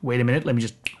nap. Wait a minute. Let me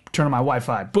just turn on my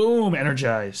Wi-Fi. Boom,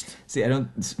 energized. See, I don't.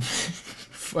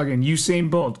 Fucking Usain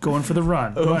Bolt going for the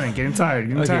run. Running, getting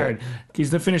tired. He's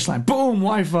the finish line. Boom,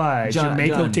 Wi-Fi.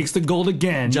 Jamaica takes the gold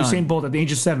again. Usain Bolt at the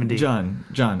age of 70. John,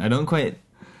 I don't quite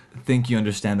think you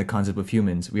understand the concept of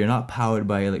humans. We are not powered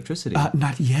by electricity.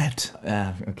 Not yet.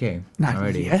 Okay. Not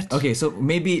Alrighty. yet. Okay, so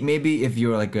maybe if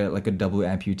you're like a double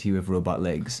amputee with robot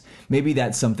legs, maybe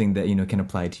that's something that can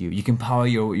apply to you. You can power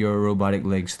your robotic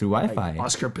legs through Wi-Fi. Like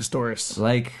Oscar Pistorius.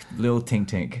 Like little Tink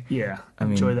Tink. Yeah, I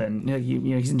mean, enjoy that. And,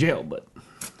 he's in jail, but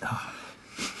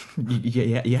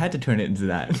you had to turn it into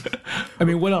that. I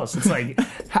mean, what else? It's like,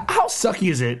 how sucky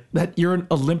is it that you're an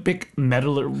Olympic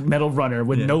medal runner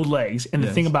with no legs, and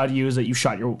the thing about you is that you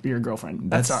shot your girlfriend?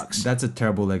 That sucks. That's a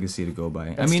terrible legacy to go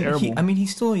by. That's terrible.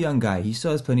 He's still a young guy. He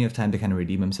still has plenty of time to kind of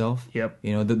redeem himself. Yep.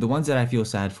 The ones that I feel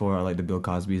sad for are like the Bill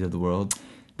Cosbys of the world.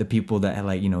 The people that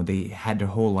they had their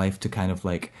whole life to kind of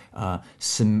like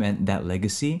cement that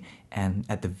legacy, and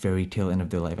at the very tail end of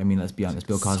their life, I mean, let's be honest,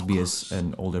 Bill Cosby is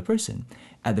an older person.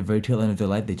 At the very tail end of their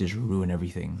life, they just ruin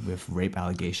everything with rape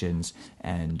allegations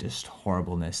and just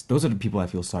horribleness. Those are the people I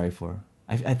feel sorry for.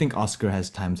 I think Oscar has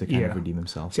time to kind of redeem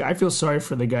himself. See, I feel sorry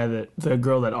for the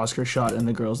girl that Oscar shot and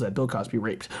the girls that Bill Cosby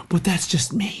raped. But that's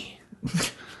just me.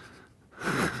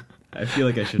 I feel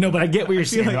like I should. No, but I get what you're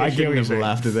saying. I get what you're saying.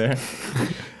 Laughter there.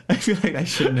 I feel like I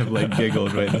shouldn't have like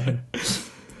giggled right there.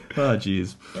 Oh,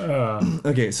 jeez.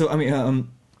 Okay, so I mean,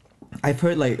 I've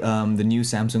heard like the new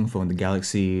Samsung phone, the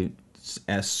Galaxy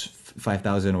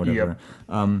S5000 or whatever.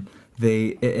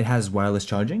 Yep. It has wireless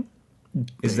charging.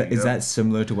 Is that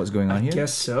similar to what's going on here? I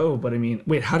guess so, but I mean,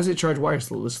 wait, how does it charge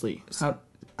wirelessly?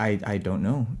 I don't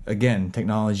know. Again,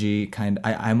 technology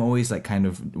I'm always like kind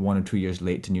of 1 or 2 years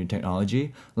late to new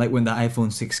technology. Like when the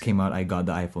iPhone 6 came out, I got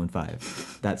the iPhone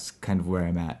 5. That's kind of where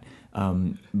I'm at.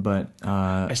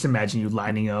 I just imagine you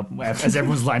lining up as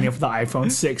everyone's lining up for the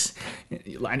iPhone 6.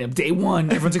 You line up day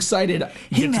one. Everyone's excited.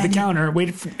 You get to the counter.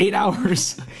 Waited for 8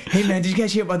 hours. Hey man, did you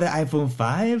guys hear about the iPhone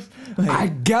 5? I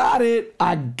got it.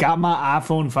 I got my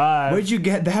iPhone 5. Where'd you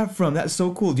get that from? That's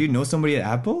so cool. Do you know somebody at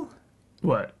Apple?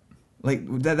 What? Like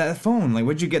that phone. Like,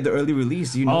 where'd you get the early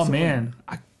release? Do you know Oh someone? man,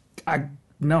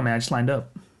 no man. I just lined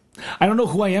up. I don't know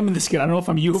who I am in this kid. I don't know if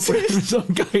I'm you or some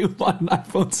guy who bought an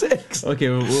iPhone 6. Okay,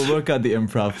 we'll work out the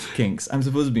improv kinks. I'm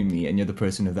supposed to be me, and you're the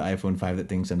person with the iPhone 5 that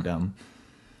thinks I'm dumb.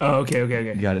 Oh, okay.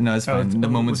 You got it. No, it's fine. The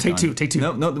moment's take gone. Take two.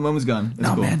 No, the moment's gone. It's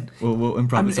No, cool. man. We'll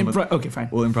improv it some Okay, fine.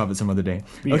 We'll improv it some other day.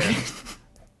 Yeah. Okay.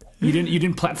 You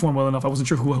didn't platform well enough. I wasn't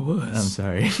sure who I was. I'm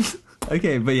sorry.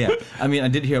 Okay, but yeah. I mean, I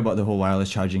did hear about the whole wireless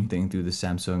charging thing through the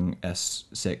Samsung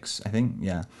S6, I think.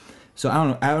 Yeah. So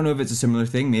I don't know if it's a similar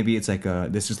thing. Maybe it's like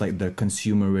this is like the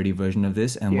consumer ready version of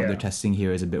this, and what they're testing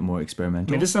here is a bit more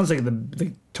experimental. I mean, this sounds like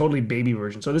the totally baby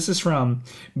version. So this is from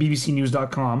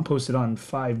bbcnews.com, posted on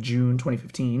 5 June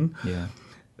 2015. Yeah.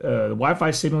 The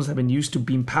Wi-Fi signals have been used to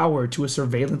beam power to a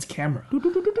surveillance camera.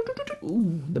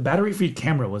 Ooh. The battery-free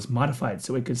camera was modified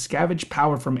so it could scavenge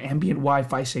power from ambient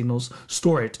Wi-Fi signals,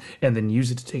 store it, and then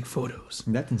use it to take photos.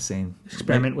 That's insane. The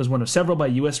experiment was one of several by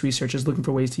U.S. researchers looking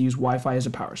for ways to use Wi-Fi as a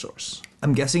power source.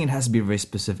 I'm guessing it has to be a very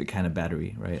specific kind of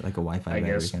battery, right? Like a Wi-Fi battery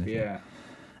kind of thing. Yeah.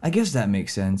 I guess that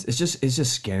makes sense. It's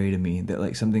just scary to me that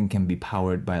like something can be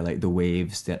powered by like the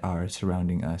waves that are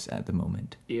surrounding us at the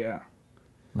moment. Yeah.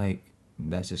 Like,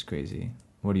 that's just crazy.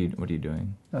 What are you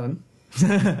doing? Nothing.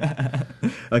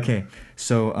 Okay,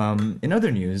 so in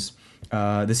other news,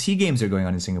 the SEA Games are going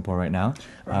on in Singapore right now.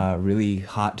 Really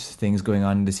hot things going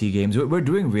on in the SEA Games. We're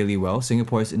doing really well.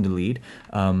 Singapore is in the lead.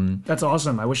 That's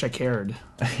awesome. I wish I cared.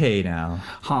 Hey now.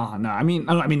 No. I mean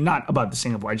not about the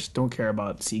Singapore. I just don't care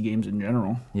about SEA Games in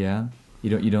general. Yeah?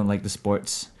 You don't like the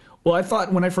sports? Well, I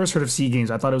thought when I first heard of SEA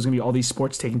Games, I thought it was gonna be all these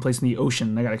sports taking place in the ocean.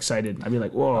 And I got excited. I'd be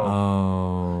like, whoa.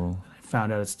 Oh. I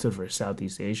found out it stood for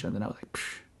Southeast Asia, and then I was like,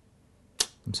 psh.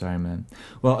 I'm sorry, man.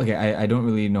 Well, okay, I don't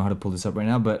really know how to pull this up right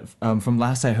now, but from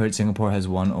last I heard, Singapore has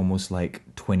won almost like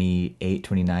 28,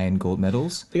 29 gold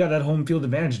medals. They got that home field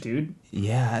advantage, dude.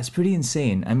 Yeah, it's pretty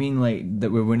insane. I mean, like,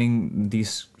 that we're winning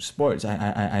these sports.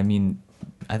 I mean,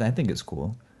 I think it's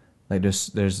cool. Like,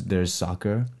 there's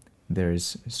soccer,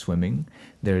 there's swimming,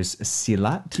 there's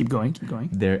silat. Keep going.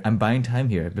 I'm buying time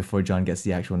here before John gets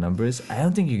the actual numbers. I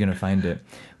don't think you're gonna find it,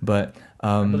 but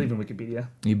I believe in Wikipedia.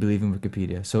 You believe in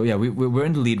Wikipedia. So yeah, we're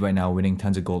in the lead right now, winning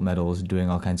tons of gold medals, doing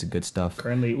all kinds of good stuff.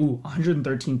 Currently,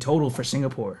 113 total for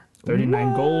Singapore.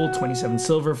 39 gold, 27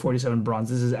 silver, 47 bronze.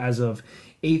 This is as of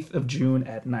 8th of June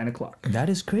at 9 o'clock. That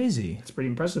is crazy. It's pretty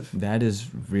impressive. That is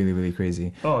really, really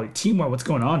crazy. Oh, Timor, what's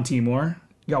going on, Timor?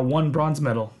 You got 1 bronze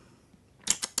medal.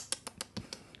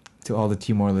 To all the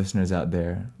Timor listeners out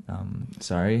there,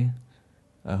 sorry.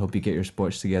 I hope you get your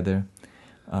sports together.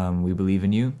 We believe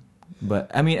in you.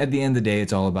 But, I mean, at the end of the day,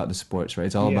 it's all about the sports, right?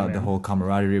 It's all about the whole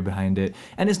camaraderie behind it.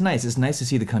 And it's nice. It's nice to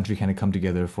see the country kind of come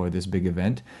together for this big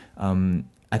event.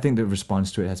 I think the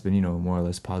response to it has been, more or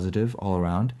less positive all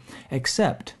around.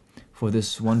 Except for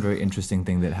this one very interesting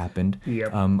thing that happened.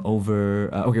 Yep.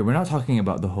 Okay, we're not talking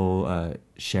about the whole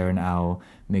Sharon Au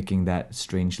making that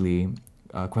strangely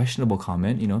questionable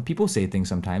comment. People say things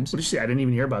sometimes. What did she say? I didn't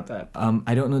even hear about that.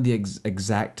 I don't know the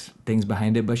exact things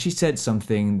behind it, but she said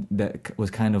something that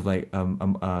was kind of like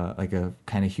a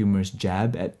kind of humorous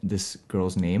jab at this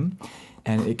girl's name,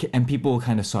 and people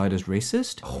kind of saw it as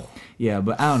racist. Oh. Yeah,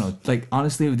 but I don't know. Like,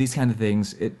 honestly, with these kind of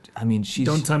things, she's...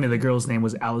 Don't tell me the girl's name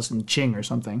was Alison Ching or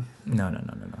something. No.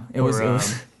 It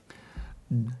was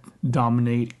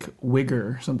Dominic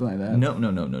Wigger or something like that. No.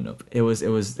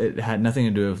 It had nothing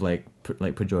to do with like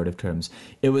pejorative terms.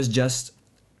 It was just,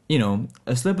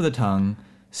 a slip of the tongue,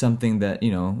 something that,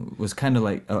 was kind of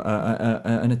like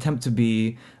an attempt to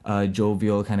be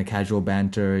jovial, kind of casual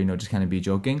banter, just kind of be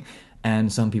joking.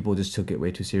 And some people just took it way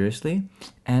too seriously.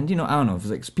 And, I don't know, if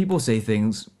like people say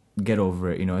things, get over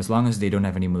it, as long as they don't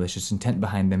have any malicious intent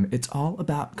behind them. It's all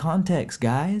about context,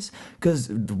 guys, because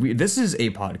this is a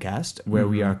podcast where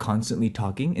we are constantly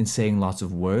talking and saying lots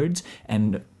of words,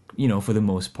 and for the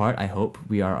most part, I hope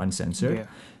we are uncensored. Yeah.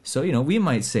 So we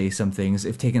might say some things,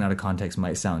 if taken out of context,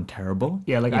 might sound terrible.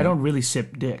 Yeah, like I don't really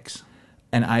sip dicks,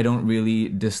 and I don't really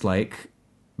dislike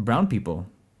brown people.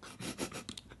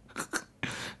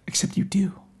 Except you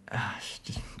do.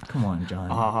 Come on,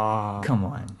 John. Come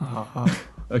on.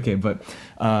 Okay, but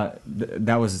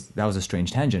that was a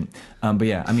strange tangent. But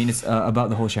yeah, I mean, it's about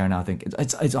the whole Sharon Au thing.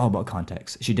 It's all about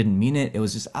context. She didn't mean it. It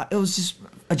was just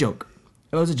a joke.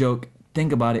 It was a joke.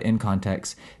 Think about it in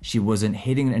context. She wasn't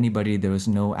hating anybody. There was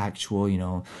no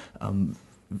actual,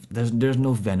 there's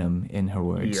no venom in her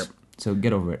words. Yep. So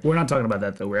get over it. We're not talking about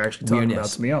that, though. We're actually talking about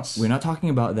something else. We're not talking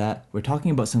about that. We're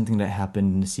talking about something that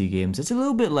happened in the SEA Games. It's a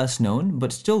little bit less known,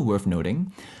 but still worth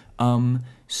noting.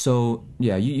 So,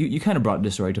 yeah, you kind of brought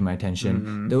this story to my attention.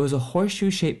 Mm-hmm. There was a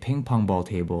horseshoe-shaped ping pong ball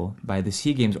table by the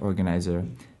SEA Games organizer,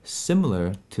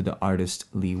 similar to the artist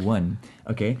Lee Won.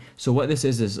 Okay, so what this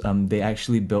is they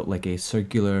actually built like a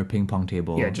circular ping pong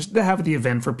table. Yeah, just to have the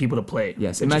event for people to play.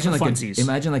 Yes, imagine like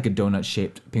a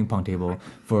donut-shaped ping pong table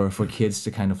for kids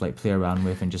to kind of like play around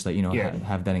with and just like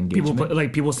have that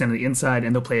engagement. People stand on the inside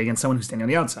and they'll play against someone who's standing on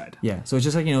the outside. Yeah, so it's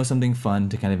just like something fun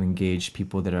to kind of engage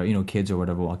people that are kids or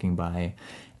whatever walking by,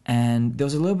 and there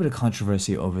was a little bit of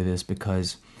controversy over this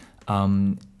because.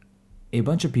 A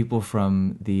bunch of people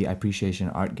from the Appreciation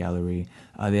Art Gallery,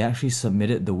 they actually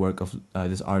submitted the work of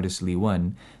this artist Lee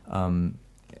Won,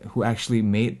 who actually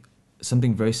made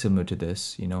something very similar to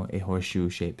this, a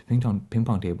horseshoe-shaped ping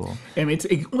pong table. And it's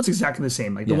almost exactly the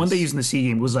same. Like the one they used in the SEA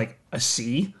Game was like a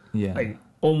C, like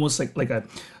almost like a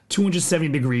 270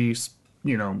 degrees,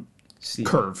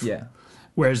 curve. Yeah.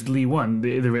 Whereas Lee Won,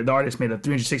 the artist, made a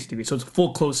 360 degrees, so it's a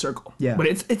full closed circle. Yeah, but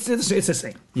it's the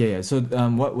same. Yeah. So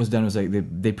what was done was like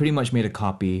they pretty much made a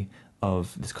copy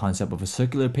of this concept of a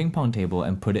circular ping pong table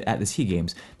and put it at the SEA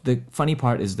Games. The funny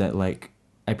part is that like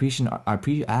Appreciation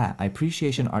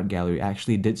Art Gallery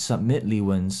actually did submit Lee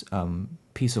Won's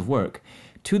piece of work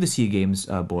to the SEA Games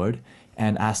board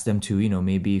and asked them to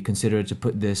maybe consider to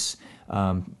put this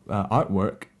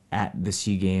artwork at the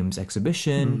SEA Games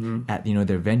exhibition, at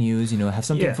their venues, have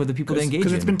something for the people to engage in.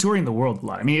 Because it's been touring the world a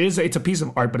lot. I mean, it's a piece of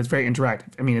art, but it's very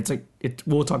interactive. I mean,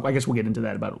 we'll talk. I guess we'll get into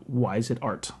that about why is it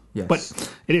art. Yes.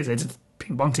 But it's a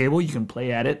ping pong table. You can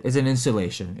play at it. It's an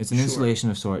installation. It's an installation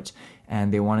of sorts,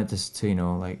 and they wanted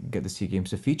to get the SEA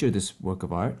Games to feature this work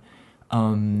of art.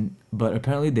 But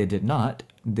apparently they did not.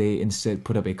 They instead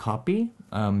put up a copy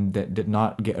that did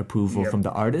not get approval from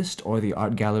the artist or the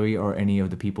art gallery or any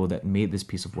of the people that made this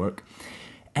piece of work.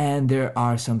 And there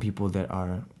are some people that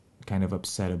are kind of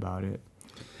upset about it.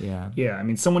 Yeah. Yeah, I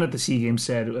mean, someone at the SEA Games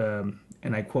said,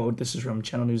 and I quote, this is from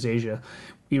Channel News Asia,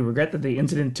 "We regret that the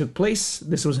incident took place.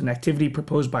 This was an activity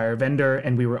proposed by our vendor,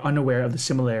 and we were unaware of the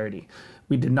similarity.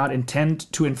 We did not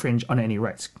intend to infringe on any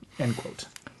rights," end quote.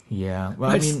 Yeah, well,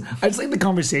 I just like the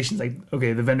conversations, like,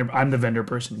 okay, I'm the vendor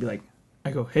person, be like,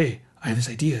 I go, hey, I have this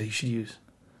idea you should use.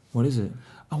 What is it?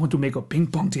 I want to make a ping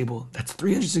pong table that's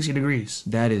 360 degrees.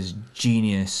 That is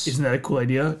genius. Isn't that a cool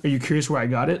idea? Are you curious where I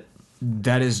got it?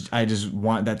 That is, I just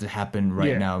want that to happen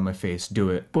right now in my face. Do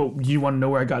it. But you want to know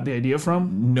where I got the idea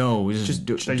from? No, just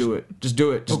do it. Just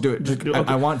do it. Okay.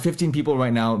 I want 15 people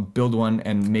right now, build one,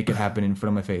 and make it happen in front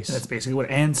of my face. That's basically what,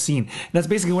 and scene. That's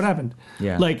basically what happened.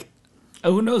 Yeah. Like,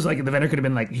 who knows? Like, the vendor could have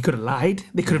been like, he could have lied.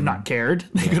 They could have not cared.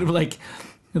 They could have like,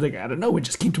 I don't know. It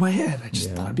just came to my head. I just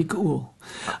thought it'd be cool.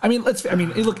 I mean,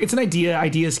 look, it's an idea.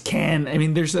 Ideas can. I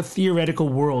mean, there's a theoretical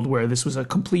world where this was a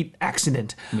complete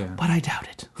accident, but I doubt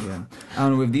it. Yeah.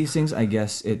 With these things, I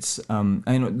guess it's. I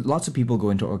know lots of people go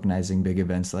into organizing big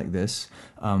events like this.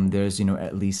 There's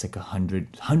at least like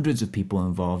hundreds of people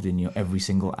involved in every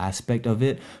single aspect of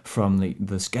it, from like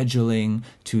the scheduling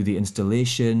to the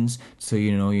installations to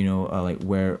like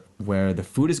where the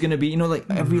food is going to be, like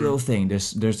every little thing.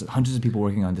 There's hundreds of people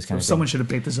working on this kind of thing. Someone should have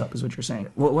picked this up, is what you're saying.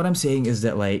 Well, what I'm saying is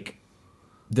that like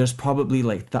there's probably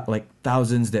like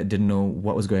thousands that didn't know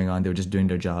what was going on. They were just doing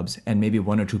their jobs, and maybe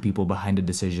one or two people behind the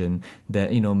decision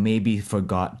that maybe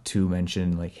forgot to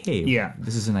mention like, hey,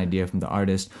 this is an idea from the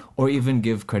artist, or even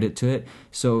give credit to it.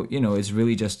 So it's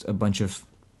really just a bunch of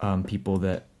people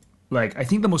that. Like, I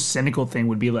think the most cynical thing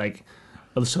would be like,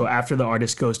 so after the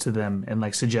artist goes to them and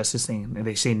like suggests this thing, and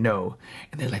they say no,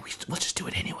 and they're like, we'll just do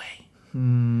it anyway.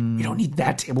 We don't need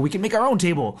that table. We can make our own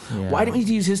table. Yeah. Why do we need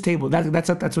to use his table? That's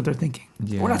what they're thinking.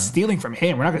 Yeah. We're not stealing from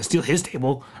him. We're not going to steal his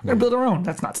table. We're going to build our own.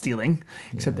 That's not stealing,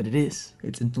 except that it is.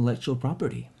 It's intellectual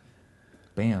property.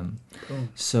 Bam. Cool.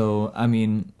 So, I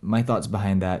mean, my thoughts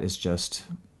behind that is just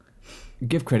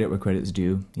give credit where credit's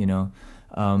due.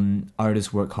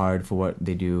 Artists work hard for what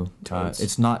they do.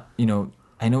 It's not,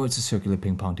 I know it's a circular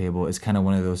ping pong table. It's kind of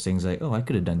one of those things like, oh, I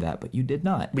could have done that, but you did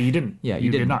not. But you didn't. Yeah, you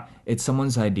did not. It's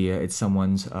someone's idea. It's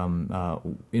someone's,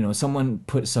 someone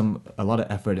put a lot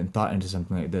of effort and thought into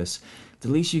something like this. The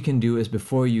least you can do is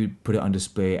before you put it on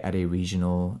display at a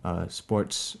regional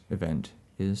sports event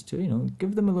is to,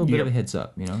 give them a little bit of a heads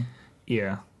up,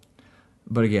 Yeah.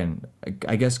 But again,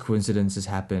 I guess coincidences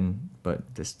happen,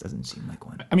 but this doesn't seem like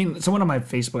one. I mean, someone on my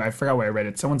Facebook, I forgot where I read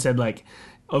it. Someone said like,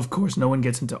 of course, no one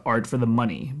gets into art for the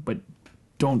money, but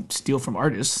don't steal from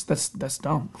artists. That's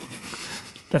dumb.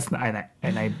 That's not,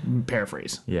 and I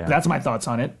paraphrase. Yeah. That's my thoughts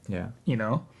on it. Yeah.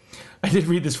 I did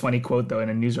read this funny quote though in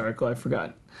a news article. I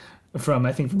forgot from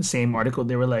the same article.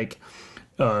 They were like,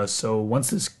 so once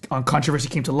this controversy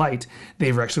came to light,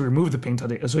 they've actually removed the ping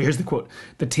table. So here's the quote: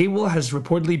 "The table has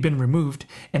reportedly been removed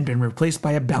and been replaced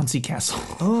by a bouncy castle."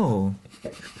 Oh.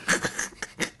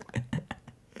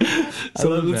 So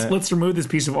let's remove this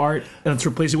piece of art and let's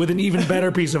replace it with an even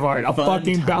better piece of art. A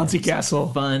fucking bouncy castle.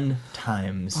 Fun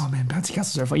times. Oh man, bouncy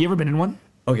castles are fun. You ever been in one?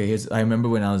 Okay, I remember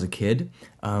when I was a kid,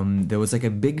 there was like a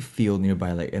big field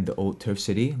nearby, like in the old Turf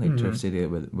City, Turf City,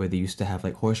 where they used to have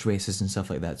like horse races and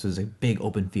stuff like that. So it was a big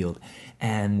open field,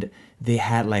 and they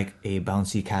had like a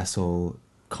bouncy castle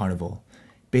carnival.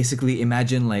 Basically,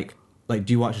 imagine like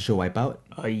do you watch the show Wipeout?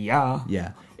 Yeah.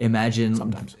 Yeah. Imagine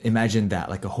that,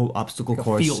 like a whole obstacle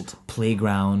course, field.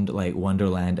 Playground, like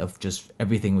Wonderland of just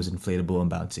everything was inflatable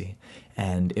and bouncy,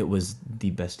 and it was the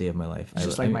best day of my life.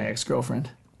 Just like my ex-girlfriend.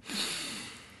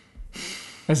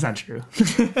 That's not true.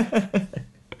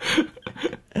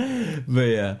 But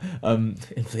yeah,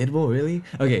 inflatable, really?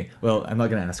 Okay, well, I'm not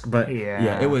gonna ask, but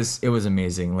yeah, it was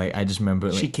amazing. Like I just remember,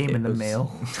 like, she came in the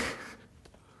mail.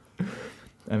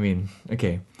 I mean,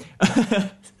 okay.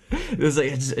 It was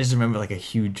like I just remember like a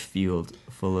huge field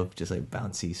full of just like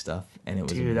bouncy stuff, and it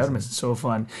was Dude, that would have been so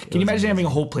fun. Can you imagine having a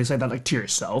whole place like that, like to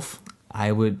yourself?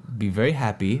 I would be very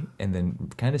happy and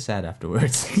then kind of sad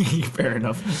afterwards. Fair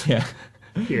enough. Yeah.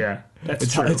 Yeah, that's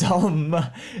It's true. all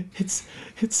mine. It's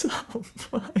all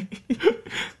mine.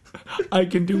 I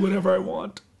can do whatever I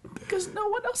want because no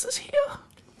one else is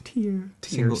here.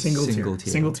 Single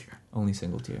tier. Only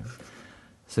single tier.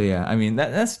 So yeah, I mean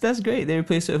that's great. They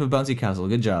replaced it with a bouncy castle.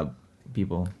 Good job,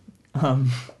 people.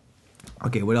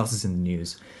 Okay, what else is in the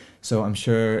news? So I'm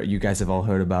sure you guys have all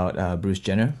heard about Bruce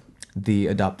Jenner, the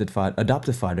adopted father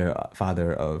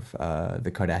of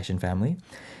the Kardashian family.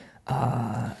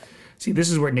 See,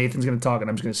 this is where Nathan's going to talk, and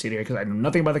I'm just going to sit here because I know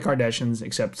nothing about the Kardashians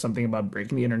except something about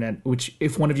breaking the internet, which,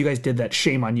 if one of you guys did that,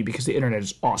 shame on you because the internet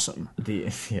is awesome.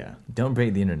 Don't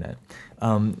break the internet.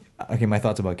 Okay, my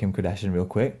thoughts about Kim Kardashian real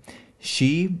quick.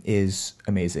 She is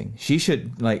amazing. She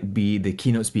should like be the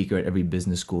keynote speaker at every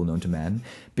business school known to man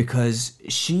because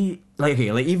she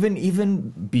even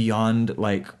beyond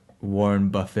like Warren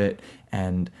Buffett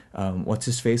and what's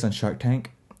his face on Shark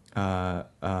Tank,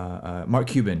 Mark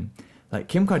Cuban. Like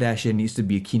Kim Kardashian needs to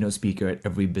be a keynote speaker at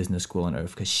every business school on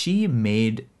earth because she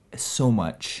made so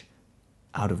much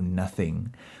out of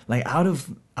nothing. Like out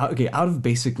of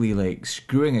basically like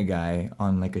screwing a guy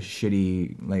on like a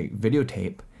shitty like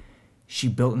videotape, she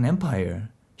built an empire.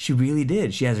 She really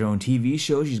did. She has her own TV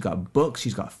show. She's got books.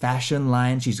 She's got fashion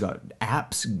lines. She's got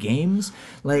apps, games.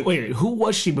 Like, wait, who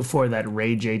was she before that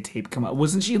Ray J tape come out?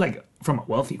 Wasn't she like from a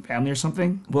wealthy family or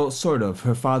something? Well, sort of.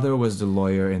 Her father was the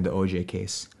lawyer in the OJ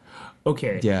case.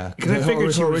 Okay. Yeah. Because I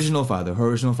figured her original father,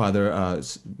 Mr.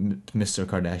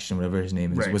 Kardashian, whatever his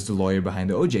name is, Right. was the lawyer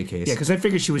behind the OJ case. Yeah, because I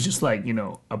figured she was just like,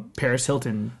 a Paris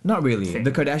Hilton. Not really. thing.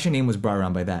 The Kardashian name was brought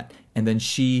around by that. And then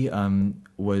she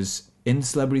was in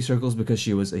celebrity circles because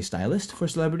she was a stylist for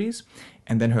celebrities.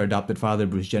 And then her adopted father,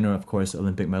 Bruce Jenner, of course,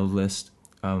 Olympic medalist.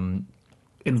 In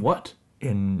what?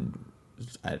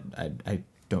 I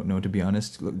don't know, to be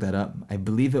honest. Look that up. I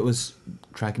believe it was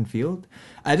track and field.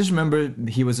 I just remember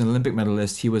he was an Olympic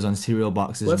medalist. He was on cereal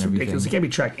boxes Well, that's and everything. ridiculous. It can't be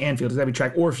track and field. It's got to be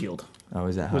track or field. Oh,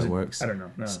 is that how it works? I don't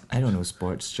know. No, I don't know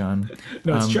sports, John.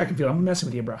 no it's track and field. I'm messing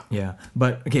with you, bro. Yeah,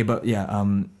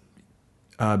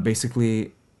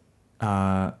 basically,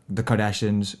 the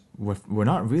Kardashians were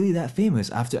not really that famous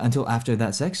until after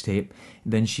that sex tape.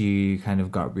 Then she kind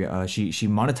of got she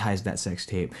monetized that sex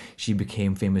tape. She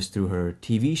became famous through her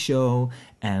TV show,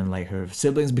 and like her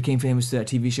siblings became famous through that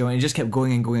TV show, and it just kept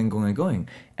going and going and going and going.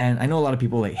 And I know a lot of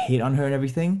people like hate on her and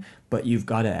everything, but you've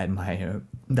got to admire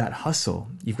that hustle.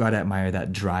 You've got to admire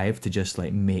that drive to just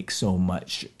like make so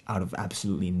much out of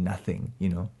absolutely nothing,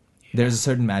 There's a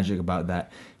certain magic about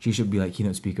that. She should be like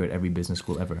keynote speaker at every business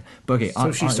school ever. But okay,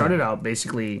 so she started out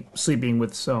basically sleeping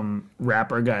with some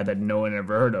rapper guy that no one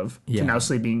ever heard of, to now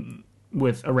sleeping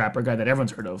with a rapper guy that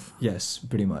everyone's heard of. Yes,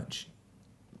 pretty much.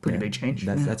 Pretty big change.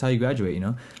 That's how you graduate,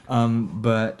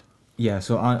 But yeah,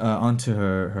 so on to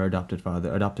her adopted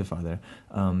father,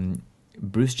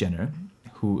 Bruce Jenner,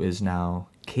 who is now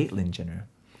Caitlyn Jenner.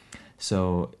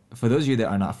 So for those of you that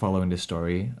are not following this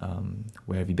story,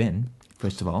 where have you been?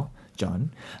 First of all,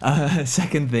 John.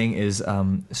 Second thing is,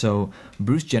 so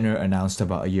Bruce Jenner announced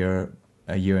about a year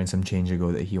and some change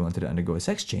ago that he wanted to undergo a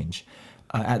sex change.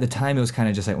 At the time, it was kind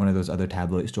of just like one of those other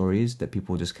tabloid stories that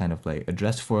people just kind of like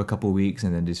addressed for a couple of weeks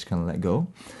and then just kind of let go,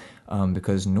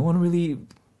 because no one really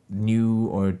knew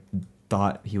or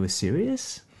thought he was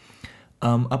serious.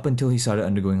 Up until he started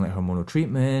undergoing like hormonal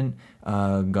treatment,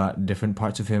 got different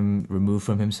parts of him removed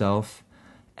from himself,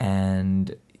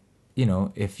 and you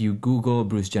know, if you Google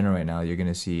Bruce Jenner right now, you're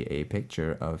gonna see a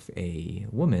picture of a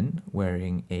woman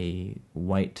wearing a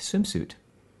white swimsuit,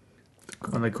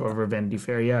 on the cover of Vanity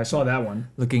Fair. Yeah, I saw that one.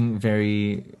 looking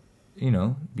very, you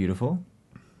know, beautiful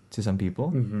to some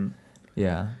people.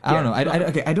 Yeah, I don't know.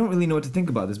 I don't really know what to think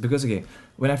about this because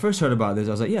when I first heard about this,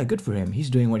 I was like, yeah, good for him. He's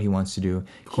doing what he wants to do.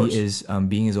 He is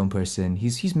being his own person.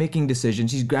 He's making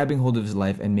decisions. He's grabbing hold of his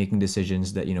life and making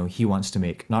decisions that, you know, he wants to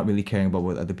make, not really caring about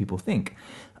what other people think.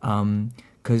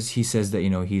 Because he says that, you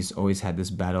know, he's always had this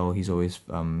battle. He's always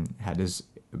had this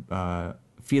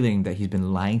feeling that he's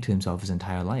been lying to himself his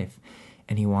entire life,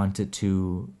 and he wanted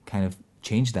to kind of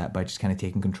change that by just kind of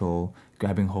taking control,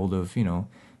 grabbing hold of, you know,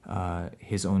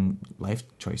 his own life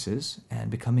choices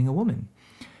and becoming a woman.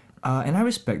 And I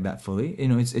respect that fully. You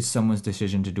know, it's someone's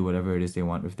decision to do whatever it is they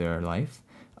want with their life,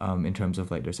 in terms of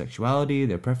like their sexuality,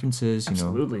 their preferences. You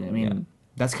Absolutely. know, I mean,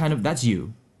 that's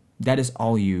you. That is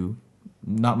all you.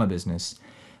 Not my business.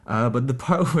 But the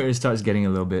part where it starts getting a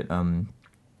little bit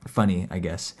funny, I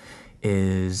guess,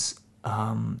 is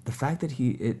the fact that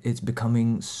it's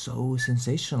becoming so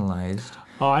sensationalized.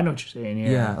 Oh, I know what you're saying.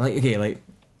 Yeah. Like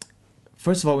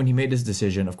first of all, when he made this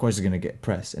decision, of course, it's gonna get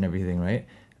press and everything, right?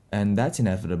 And that's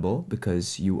inevitable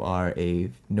because you are a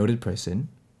noted person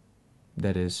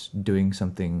that is doing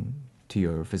something to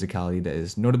your physicality that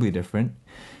is notably different.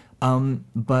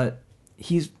 But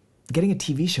he's getting a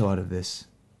TV show out of this.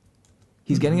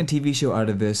 He's getting a TV show out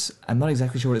of this. I'm not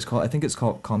exactly sure what it's called. I think it's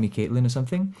called Call Me Caitlyn or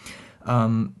something.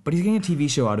 But he's getting a TV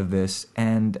show out of this,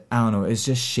 and I don't know, it's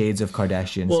just shades of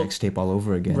Kardashian sex tape all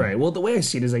over again. Right. Well, the way I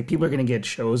see it is like people are going to get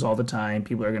shows all the time.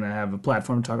 People are going to have a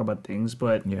platform to talk about things.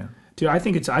 But yeah, dude, I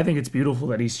think it's beautiful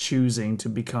that he's choosing to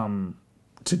become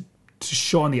to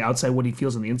show on the outside what he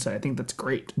feels on the inside. I think that's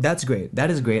great. That's great. That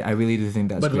is great. I really do think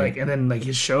that's but great. Like, and then like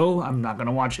his show, I'm not going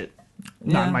to watch it.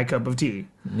 Not my cup of tea.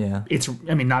 Yeah.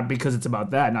 I mean, not because it's about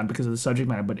that, not because of the subject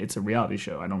matter, but it's a reality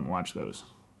show. I don't watch those.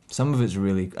 Some of it's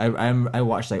really. I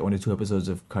watched like 1 or 2 episodes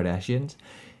of Kardashians.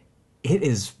 It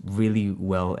is really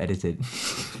well edited.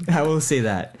 I will say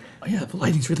that. Oh yeah, the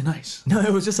lighting's really nice. No,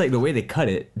 it was just like the way they cut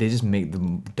it. They just make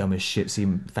the dumbest shit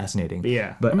seem fascinating.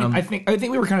 Yeah, but I mean, I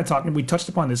think we were kind of talking. We touched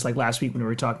upon this like last week when we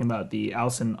were talking about the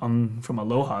Allison from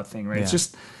Aloha thing, right? Yeah.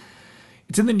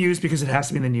 It's in the news because it has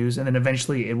to be in the news, and then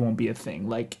eventually it won't be a thing.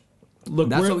 Like, look,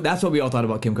 that's what we all thought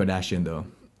about Kim Kardashian, though.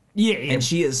 Yeah, and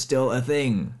she is still a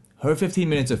thing. Her 15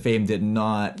 minutes of fame did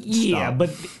not stop.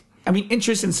 But I mean,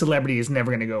 interest in celebrity is never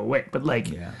going to go away. But like,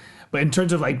 but in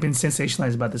terms of like being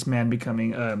sensationalized about this man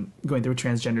becoming going through a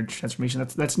transgender transformation,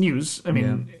 that's news. I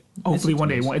mean, hopefully one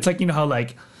day it's like, you know how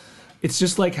like it's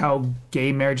just like how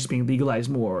gay marriage is being legalized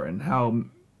more, and how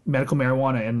medical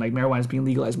marijuana and like marijuana is being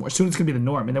legalized more. Soon it's going to be the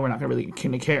norm, and then we're not going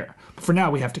to care. But for now,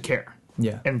 we have to care.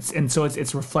 Yeah, and so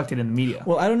it's reflected in the media.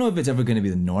 Well, I don't know if it's ever going to be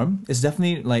the norm. It's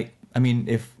definitely like, I mean,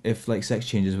 if like sex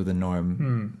changes with the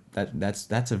norm,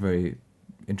 that's a very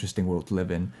interesting world to live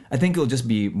in. I think it'll just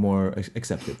be more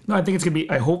accepted. No, I think it's gonna be.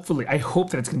 I hope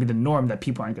that it's gonna be the norm, that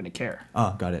people aren't gonna care.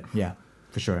 Oh, got it. Yeah,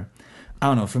 for sure. I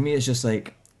don't know. For me, it's just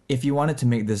like, if you wanted to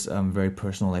make this very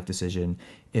personal life decision,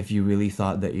 if you really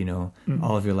thought that, you know,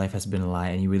 all of your life has been a lie,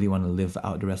 and you really want to live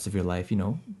out the rest of your life, you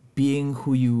know, being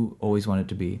who you always wanted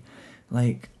to be,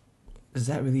 like, does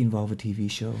that really involve a TV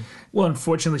show? Well,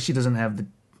 unfortunately, she doesn't have the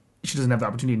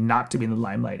opportunity not to be in the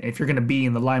limelight. And if you're going to be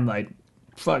in the limelight,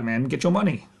 fuck, man, get your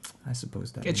money. I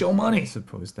suppose that. Get your money. I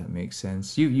suppose that makes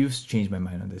sense. You've changed my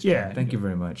mind on this. Yeah. Point. Thank you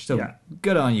very much. So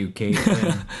good on you, Kate.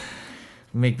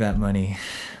 Make that money.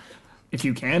 If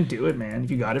you can, do it, man.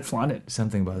 If you got it, flaunt it.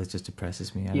 Something about it just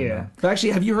depresses me. I don't know. But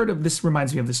actually, have you heard of this?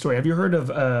 Reminds me of this story. Have you heard of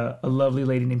a lovely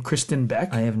lady named Kristen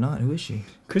Beck? I have not. Who is she?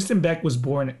 Kristen Beck was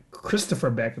born Christopher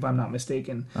Beck, if I'm not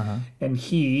mistaken, and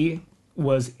he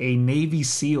was a Navy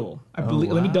SEAL. I believe.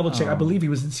 Wow. Let me double check. I believe he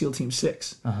was in SEAL Team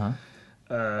 6. I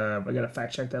gotta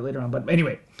fact check that later on. But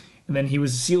anyway, and then he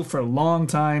was a SEAL for a long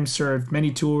time, served many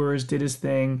tours, did his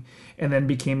thing, and then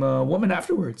became a woman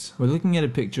afterwards. We're looking at a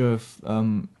picture of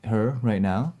her right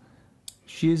now.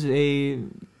 She's like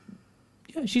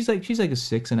a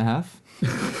 6.5.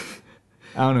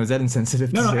 I don't know. Is that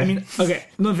insensitive? No. I mean, okay.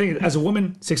 No, the thing is, as a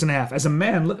woman, 6.5. As a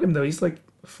man, look at him though. He's like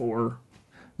 4.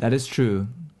 That is true.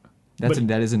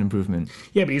 That is an improvement.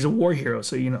 Yeah, but he's a war hero,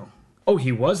 so you know. Oh,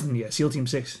 he was in SEAL Team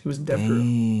 6. He was in Death Crew.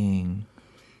 Dang.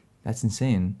 That's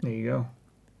insane. There you go.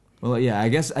 Well, yeah, I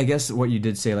guess what you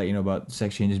did say, like, you know, about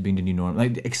sex changes being the new norm,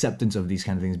 like the acceptance of these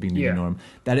kind of things being the new norm,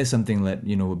 that is something that,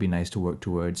 you know, would be nice to work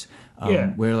towards.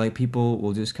 Where like people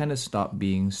will just kind of stop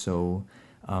being so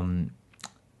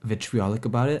vitriolic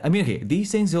about it. I mean, okay,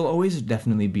 these things will always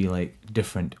definitely be like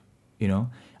different, you know.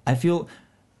 I feel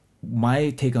my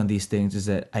take on these things is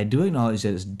that I do acknowledge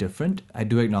that it's different. I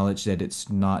do acknowledge that it's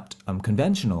not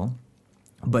conventional,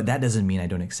 but that doesn't mean I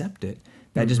don't accept it.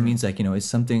 That just means like, you know, it's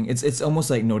something. It's almost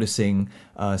like noticing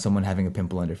someone having a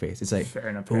pimple on their face. It's like, fair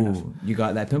enough. You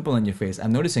got that pimple on your face.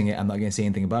 I'm noticing it. I'm not gonna say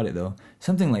anything about it though.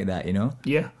 Something like that, you know.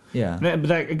 Yeah. Yeah. But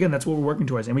that, again, that's what we're working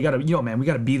towards, and we gotta, we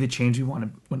gotta be the change we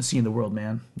want to see in the world,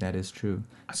 man. That is true.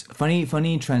 Funny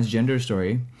transgender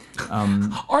story.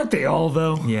 Aren't they all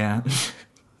though? Yeah.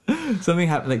 Something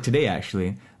happened like today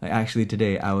actually.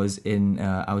 Today I was in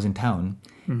town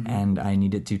and I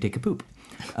needed to take a poop.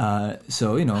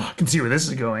 So, you know, I can see where this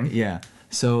is going. Yeah.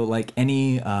 So like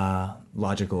any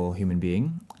logical human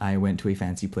being, I went to a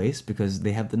fancy place because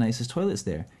they have the nicest toilets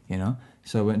there, you know.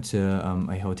 So I went to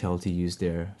a hotel to use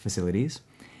their facilities,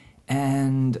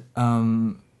 and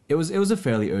it was a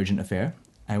fairly urgent affair.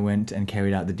 I went and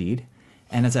carried out the deed,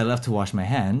 and as I left to wash my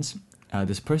hands,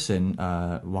 this person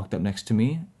walked up next to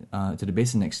me, to the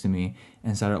basin next to me,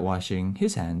 and started washing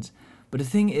his hands. But the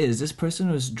thing is, this person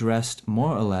was dressed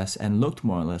more or less and looked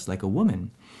more or less like a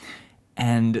woman.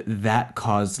 And that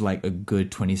caused like a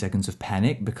good 20 seconds of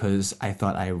panic because I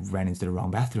thought I ran into the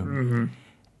wrong bathroom.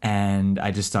 And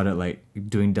I just started like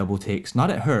doing double takes, not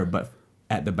at her, but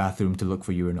at the bathroom to look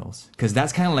for urinals, because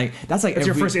that's kind of like that's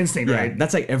your first instinct, right?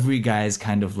 That's like every guy's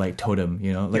kind of like totem,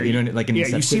 you know, like like in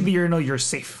Inception. You see the urinal, you're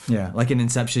safe. Yeah, like in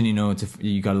Inception, you know,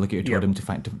 you got to look at your totem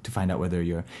to find out whether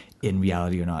you're in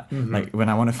reality or not. Like when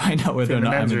I want to find out whether or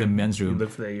not I'm in the men's room,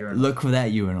 look for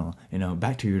that urinal. You know,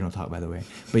 back to urinal talk, by the way.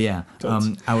 But yeah,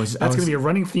 that's gonna be a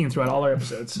running theme throughout all our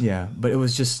episodes. Yeah, but it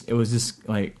was just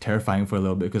like terrifying for a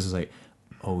little bit because it's like,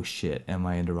 oh shit, am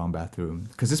I in the wrong bathroom?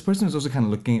 Because this person was also kind of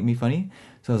looking at me funny.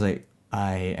 So I was like,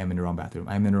 I am in the wrong bathroom.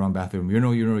 I'm in the wrong bathroom.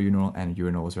 Urinal, and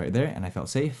urinal was right there, and I felt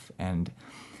safe. And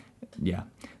yeah,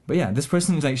 but yeah, this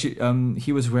person was like,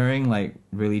 he was wearing like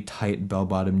really tight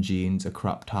bell-bottom jeans, a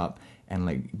crop top, and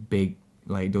like big,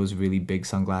 like those really big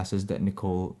sunglasses that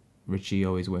Nicole Richie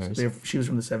always wears. So she was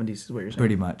from the 70s, is what you're saying.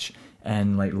 Pretty much.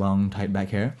 And like long tight back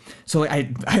hair. So like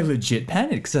I legit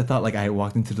panicked because I thought like I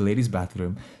walked into the ladies'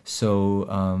 bathroom.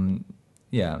 So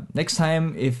yeah, next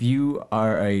time if you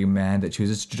are a man that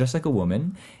chooses to dress like a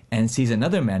woman and sees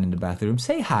another man in the bathroom,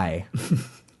 say hi.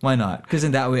 Why not? Because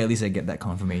in that way, at least I get that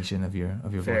confirmation of your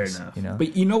Fair voice. enough. You know.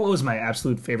 But you know what was my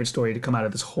absolute favorite story to come out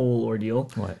of this whole ordeal?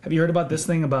 What? Have you heard about this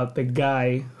thing about the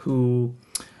guy who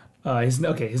his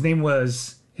name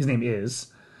is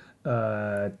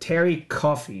Terry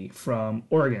Coffey from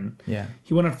Oregon. Yeah.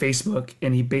 He went on Facebook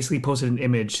and he basically posted an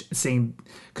image saying,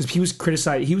 because he was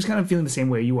criticized, he was kind of feeling the same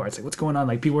way you are. It's like, what's going on?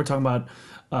 Like, people were talking about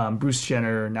Bruce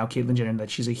Jenner, now Caitlyn Jenner, that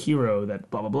she's a hero,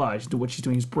 that blah, blah, blah. What she's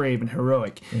doing is brave and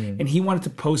heroic. And he wanted to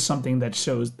post something that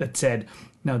said,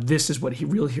 now this is what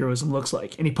real heroism looks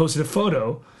like. And he posted a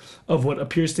photo of what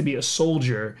appears to be a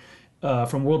soldier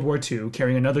from World War II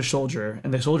carrying another soldier,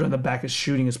 and the soldier on the back is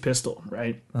shooting his pistol,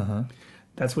 right? Uh-huh.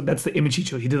 That's the image he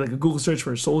chose. He did like a Google search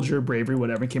for soldier, bravery,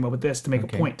 whatever, and came up with this to make a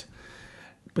point.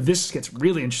 But this gets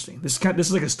really interesting. This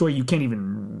is like a story you can't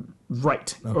even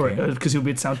write, or because it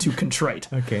would sound too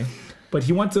contrite. Okay. But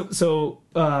he wanted to. So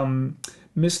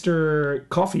Mr.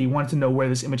 Coffey wanted to know where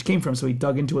this image came from, so he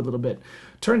dug into it a little bit.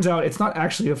 Turns out it's not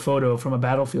actually a photo from a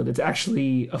battlefield. It's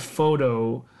actually a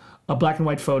black and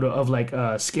white photo of like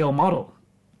a scale model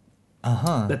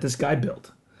that this guy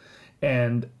built,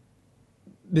 and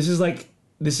this is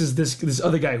this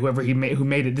other guy, who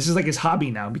made it. This is like his hobby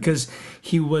now, because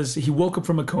he woke up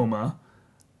from a coma,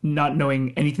 not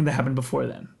knowing anything that happened before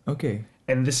then. Okay.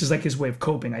 And this is like his way of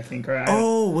coping, I think.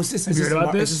 What's this? Have you heard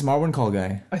about this? Is this Marwan Call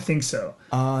guy? I think so.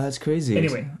 That's crazy.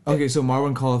 Anyway. Okay, so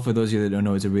Marwan Call, for those of you that don't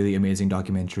know, is a really amazing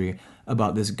documentary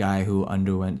about this guy who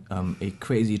underwent a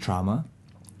crazy trauma.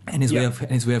 And his way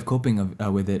of coping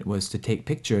with it was to take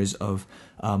pictures of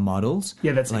models,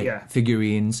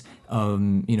 figurines.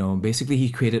 Basically he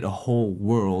created a whole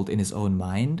world in his own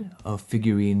mind of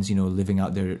figurines, living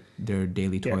out their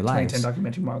daily toy lives. 2010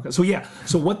 documentary Marwan.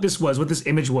 So what this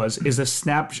image was, is a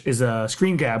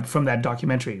screen grab from that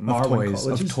documentary Marwan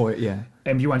Call.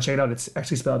 And if you want to check it out, it's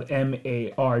actually spelled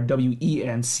Marwencol.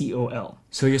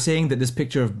 So you're saying that this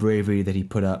picture of bravery that he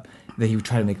put up, that he would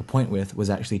try to make a point with,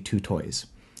 was actually two toys.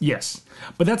 Yes,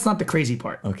 but that's not the crazy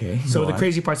part. Okay. So the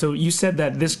crazy part. So you said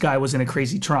that this guy was in a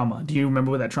crazy trauma. Do you remember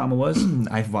what that trauma was?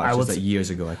 I've watched this years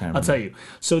ago. I can't remember. I'll tell you.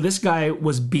 So this guy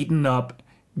was beaten up,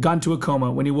 got into a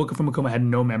coma. When he woke up from a coma, had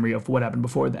no memory of what happened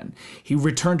before then. He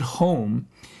returned home,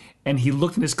 and he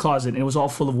looked in his closet, and it was all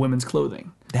full of women's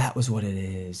clothing. That was what it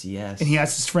is. Yes. And he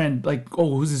asked his friend, like,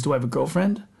 "Oh, who's this? Do I have a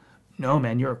girlfriend?" no,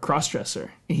 man, you're a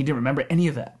cross-dresser. And he didn't remember any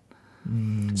of that.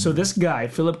 So this guy,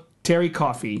 Philip Terry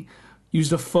Coffey,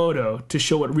 used a photo to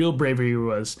show what real bravery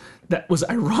was. That was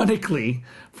ironically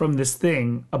from this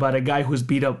thing about a guy who was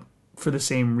beat up for the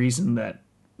same reason that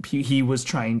he was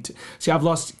trying to... See, I've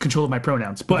lost control of my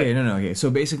pronouns, but... Okay. So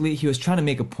basically, he was trying to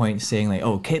make a point saying like,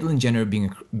 oh, Caitlyn Jenner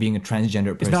being a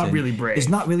transgender person... It's not really brave. It's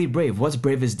not really brave. What's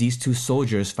brave is these two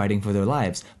soldiers fighting for their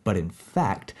lives. But in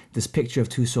fact, this picture of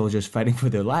two soldiers fighting for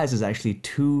their lives is actually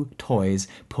two toys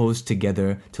posed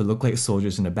together to look like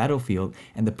soldiers in a battlefield.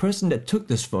 And the person that took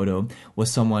this photo was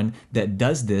someone that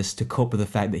does this to cope with the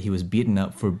fact that he was beaten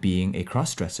up for being a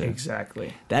cross-dresser.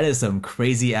 Exactly. That is some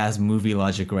crazy-ass movie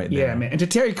logic right there. Yeah, man. And to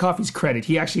Terry Coffey's credit,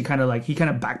 he actually kind of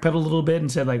backpedaled a little bit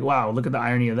and said like, wow, look at the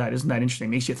irony of that. Isn't that interesting?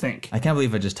 Makes you think. I can't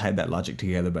believe I just tied that logic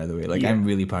together, by the way. Like, I'm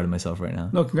really proud of myself right now.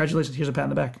 No, congratulations. Here's a pat on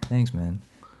the back. Thanks, man.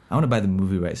 I want to buy the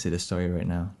movie rights to this story right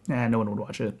now. Nah, no one would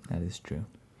watch it. That is true.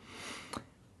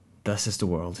 Thus is the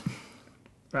world.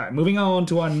 All right, moving on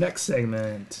to our next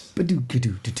segment.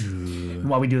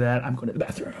 While we do that, I'm going to the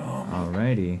bathroom.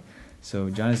 Alrighty. So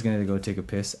John is going to go take a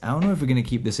piss. I don't know if we're going to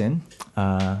keep this in,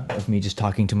 of me just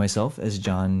talking to myself as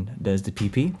John does the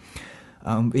pee-pee.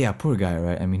 Yeah, poor guy,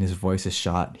 right? I mean, his voice is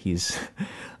shot. He's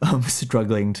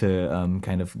struggling to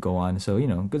kind of go on. So,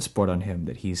 good sport on him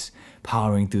that he's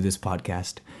powering through this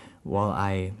podcast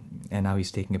and now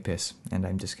he's taking a piss. And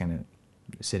I'm just kind of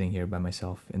sitting here by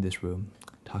myself in this room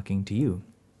talking to you.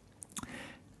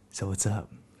 So what's up?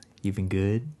 You been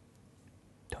good?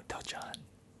 Don't tell John.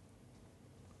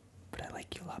 But I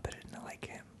like you a lot better than I like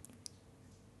him.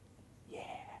 Yeah.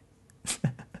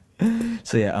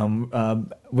 So yeah,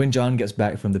 when John gets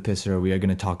back from the pisser, we are going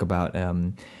to talk about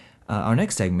our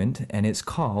next segment, and it's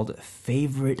called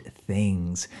Favorite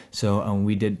Things. So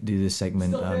we did do this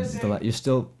segment. You're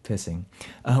still pissing.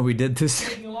 We did this. It's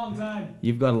taking a long time.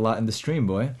 You've got a lot in the stream,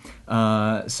 boy.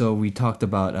 So we talked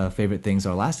about favorite things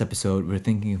our last episode. We're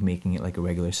thinking of making it like a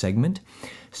regular segment.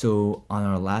 So on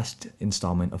our last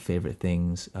installment of Favorite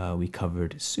Things, we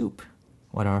covered soup.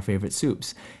 What are our favorite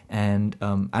soups? And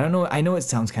I don't know, I know it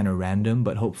sounds kind of random,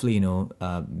 but hopefully,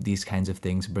 these kinds of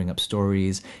things bring up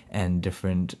stories and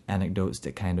different anecdotes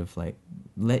that kind of like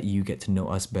let you get to know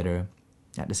us better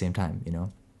at the same time,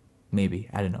 Maybe,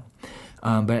 I don't know.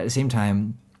 But at the same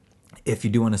time, if you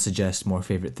do want to suggest more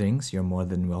favorite things, you're more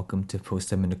than welcome to post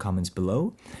them in the comments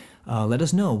below. Let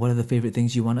us know, what are the favorite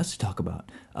things you want us to talk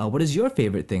about? What is your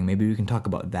favorite thing? Maybe we can talk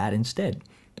about that instead.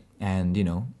 And,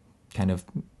 kind of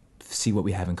see what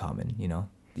we have in common,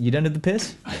 You done with the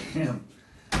piss? I am.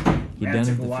 You Man, done it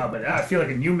took with a the while, but I feel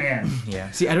like a new man.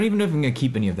 Yeah. See, I don't even know if I'm gonna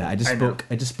keep any of that. I just know.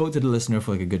 spoke to the listener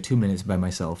for like a good 2 minutes by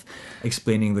myself,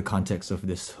 explaining the context of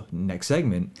this next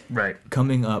segment. Right.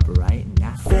 Coming up right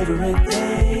now. Favorite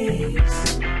things,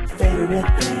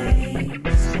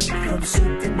 from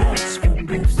soup to nuts, from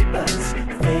boobs to butts,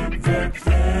 favorite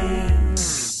things.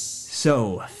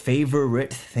 So,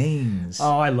 favorite things.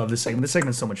 Oh, I love this segment. This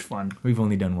segment's so much fun. We've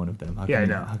only done one of them. How I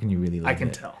know. How can you really love it? I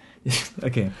can tell.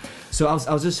 Okay. So I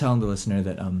was just telling the listener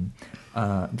that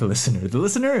the listeners.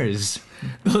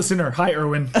 The listener, hi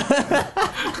Erwin.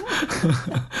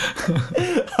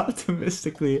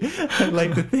 Optimistically, I'd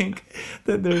like to think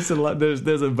that there's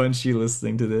a bunch of you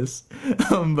listening to this,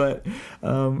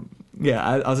 yeah,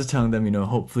 I was just telling them,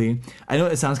 hopefully, I know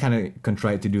it sounds kind of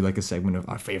contrite to do like a segment of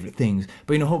our favorite things,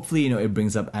 but hopefully, it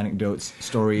brings up anecdotes,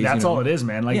 stories. That's all it is,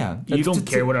 man. Like, yeah, you don't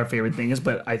care what our favorite thing is,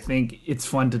 but I think it's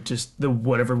fun to just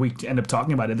whatever we end up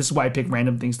talking about it. This is why I pick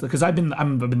random things because I've been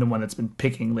the one that's been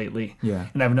picking lately. Yeah,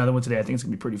 and I have another one today. I think it's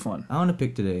gonna be pretty fun. I want to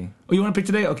pick today. Oh, you want to pick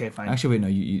today? Okay, fine. Actually, wait, no,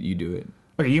 you do it.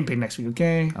 Okay, you can pick next week.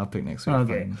 Okay, I'll pick next week.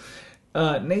 Okay.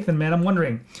 Nathan, man, I'm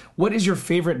wondering, what is your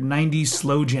favorite '90s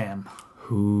slow jam?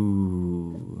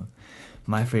 Ooh,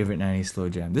 my favorite 90s slow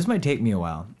jam. This might take me a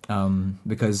while,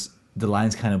 because the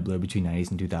lines kind of blur between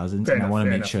 90s and 2000s, and I want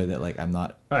to make sure that like I'm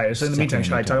not. All right, so in the meantime,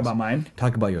 should I talk about mine?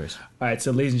 Talk about yours. All right,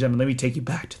 so ladies and gentlemen, let me take you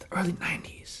back to the early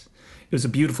 90s. It was a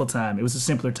beautiful time. It was a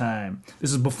simpler time.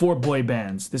 This was before boy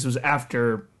bands. This was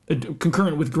after,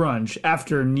 concurrent with grunge,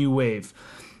 after new wave.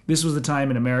 This was the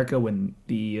time in America when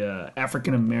the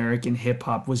African American hip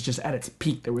hop was just at its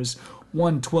peak. There was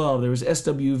 112, there was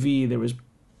SWV, there was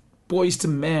Boys to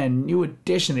Men, New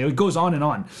Edition. It goes on and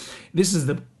on. This is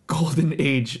the golden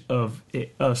age of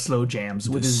slow jams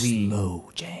with a Z. Slow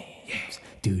jams,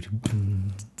 dude.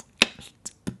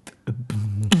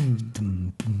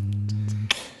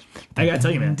 I gotta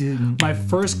tell you, man, my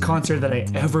first concert that I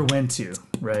ever went to,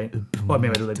 right? Oh, maybe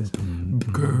I do like this.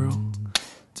 Girl,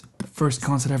 first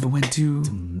concert I ever went to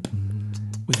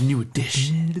was New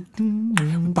Edition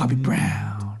with Bobby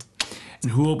Brown. And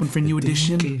who opened for New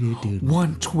Edition?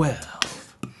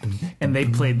 112. and they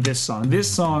played this song. This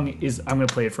song is, I'm going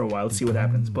to play it for a while. Let's see what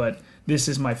happens. But this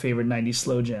is my favorite 90s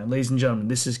slow jam. Ladies and gentlemen,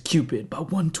 this is Cupid by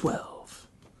 112.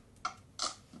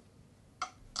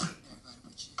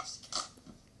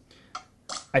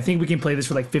 I think we can play this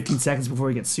for like 15 seconds before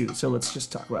we get sued. So let's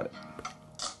just talk about it.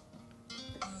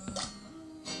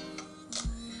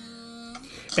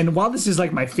 And while this is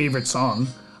like my favorite song,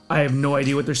 I have no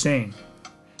idea what they're saying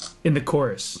in the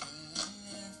chorus.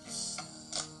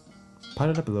 Put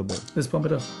it up a little bit. Let's pump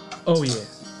it up. Oh yeah.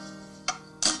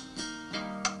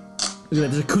 Look at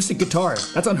that, there's acoustic guitar.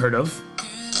 That's unheard of.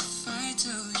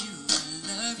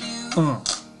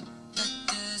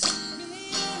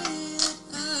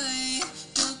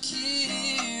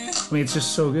 I mean, it's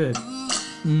just so good.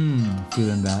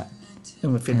 Feeling that.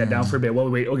 I'm gonna fade that down for a bit. Well,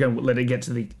 wait, again, let it get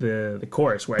to the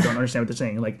chorus where I don't understand what they're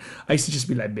saying. Like, I used to just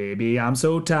be like, baby, I'm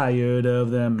so tired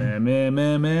of them. There.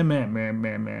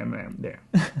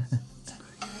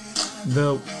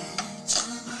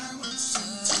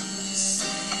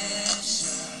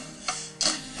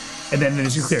 And then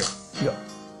it's clear. You go.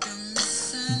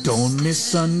 Don't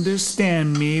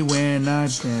misunderstand me when I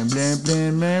blah, blah,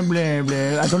 blah, blah, blah,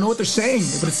 blah. I don't know what they're saying,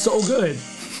 but it's so good.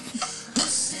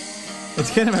 It's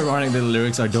kind of ironic that the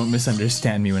lyrics are "Don't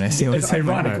misunderstand me when I say what's It's in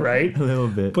my ironic, heart." right? A little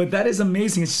bit. But that is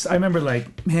amazing. It's just, I remember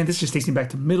like, man, this just takes me back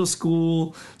to middle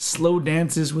school, slow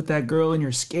dances with that girl, and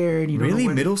you're scared. You don't Really, know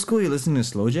when- middle school, you're listening to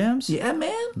slow jams? Yeah,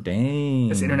 man. Dang.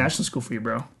 It's international school for you,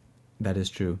 bro. That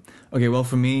is true. Okay, well,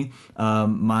 for me,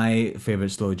 my favorite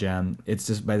slow jam, it's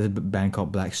just by the band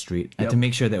called Blackstreet. I had to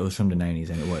make sure that it was from the 90s,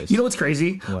 and it was. You know what's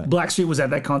crazy? What? Blackstreet was at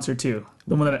that concert too.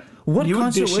 The one that What New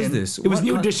concert was Edition. this? It was What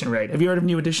New con- Edition, right? Have you heard of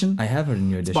New Edition? I have heard a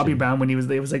New Edition. Bobby Brown when he was,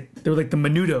 they were like the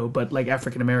Menudo, but like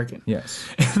African American. Yes.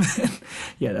 And then,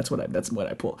 yeah, that's what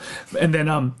I pull. And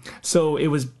then so it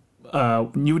was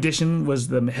New Edition was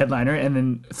the headliner, and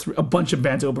then a bunch of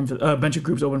bands opened for a bunch of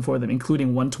groups opened for them,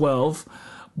 including 112,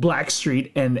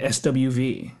 Blackstreet, and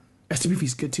SWV.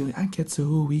 SWV's good too. I get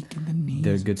so weak in the knees.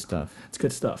 They're good stuff. It's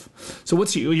good stuff. So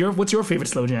what's your favorite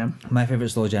slow jam? My favorite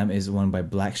slow jam is one by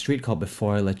Blackstreet called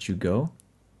Before I Let You Go.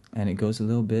 And it goes a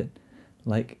little bit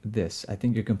like this. I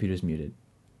think your computer's muted.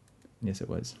 Yes, it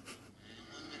was.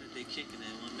 1 minute they kicking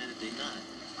it, 1 minute they not.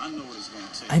 I know what it's gonna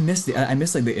take. I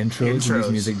miss like the intros to Intros.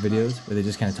 these music videos where they're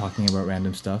just kind of talking about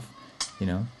random stuff, you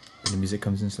know? And the music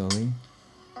comes in slowly.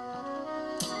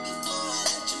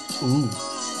 Ooh.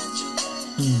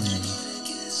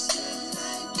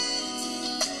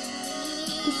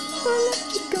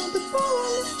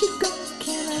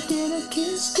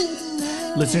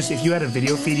 Listeners, if you had a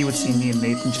video feed, you would see me and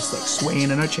Nathan just like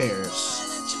swaying in our chairs.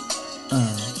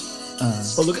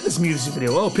 Oh, look at this music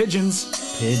video. Oh, pigeons.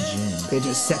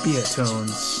 Pigeons, sepia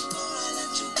tones.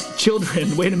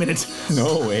 Children, wait a minute.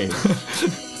 No way.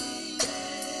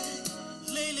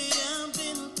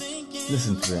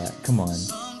 Listen to that. Come on.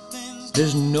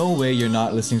 There's no way you're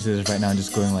not listening to this right now and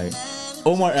just going like,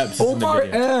 Omar Epps is in the Omar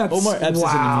video. Epps. Omar Epps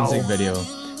Wow. is in the music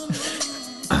video.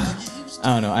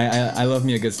 I don't know. I love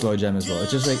me a good slow jam as well.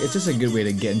 It's just a good way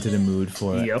to get into the mood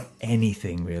for Yep.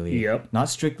 anything really. Yep. Not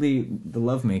strictly the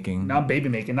love making. Not baby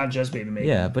making, not just baby making.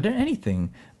 Yeah, but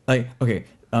anything. Like, okay,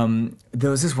 there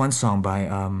was this one song by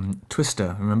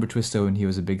Twista. Remember Twista when he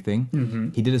was a big thing? Mm-hmm.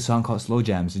 He did a song called Slow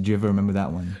Jams. Did you ever remember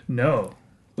that one? No.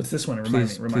 What's this one?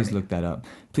 Please look that up.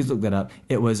 Please look that up.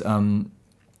 It was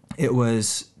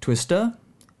Twista,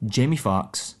 Jamie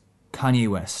Foxx, Kanye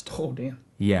West. Oh, damn.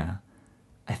 Yeah.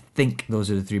 I think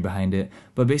those are the three behind it.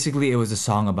 But basically, it was a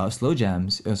song about slow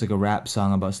jams. It was like a rap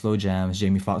song about slow jams.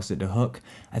 Jamie Foxx did the hook.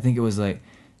 I think it was like,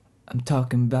 I'm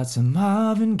talking about some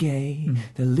Marvin Gaye,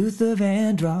 the Luther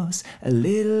Vandross, a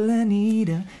little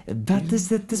Anita, about to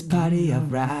set this party up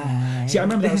right. See, I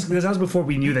remember that was before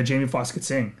we knew that Jamie Foxx could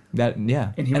sing. That,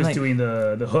 yeah. And he was like, doing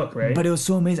the hook, right? But it was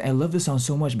so amazing. I love this song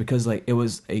so much because like it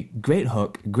was a great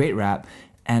hook, great rap,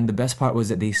 and the best part was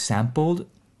that they sampled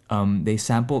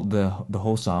the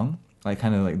whole song, like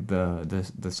kind of like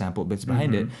the sampled bits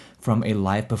behind it from a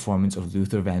live performance of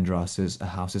Luther Vandross's "A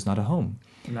House Is Not a Home."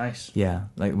 Nice. Yeah,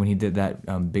 like when he did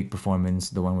that big performance,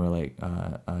 the one where like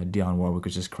Dionne Warwick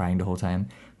was just crying the whole time.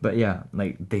 But yeah,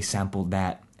 like they sampled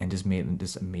that and just made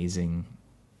this amazing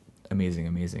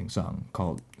song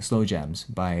called Slow Jams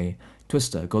by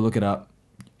Twista. Go look it up.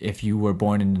 If you were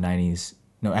born in the 90s,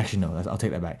 no, actually no, I'll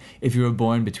take that back. If you were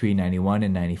born between 91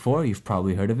 and 94, you've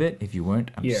probably heard of it. If you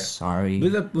weren't, I'm sorry.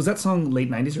 Was that song late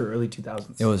 90s or early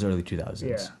 2000s? It was early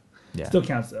 2000s. Yeah. Still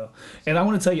counts though. And I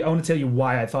want to tell you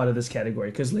why I thought of this category,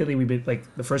 because lately we've been like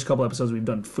the first couple episodes we've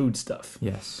done food stuff.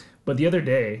 Yes. But the other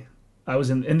day I was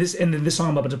in this song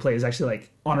I'm about to play is actually like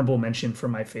honorable mention for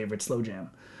my favorite slow jam.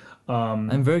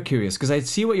 I'm very curious because I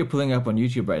see what you're pulling up on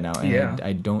YouTube right now, and Yeah.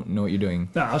 I don't know what you're doing.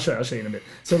 No, I'll show you in a bit.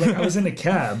 So like I was in a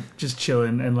cab just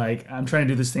chilling, and like I'm trying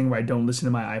to do this thing where I don't listen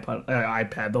to my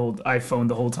iPad, the whole iPhone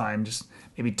the whole time. Just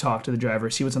maybe talk to the driver,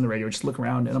 see what's on the radio, just look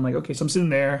around. And I'm like, okay, so I'm sitting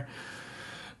there,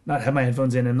 not have my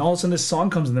headphones in, and all of a sudden this song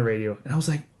comes on the radio, and I was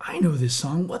like, I know this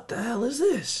song. What the hell is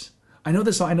this? I know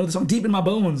this song. I know the song deep in my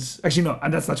bones. Actually, no,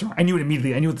 that's not true. I knew it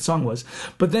immediately. I knew what the song was,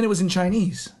 but then it was in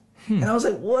Chinese, and I was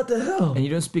like, what the hell? And you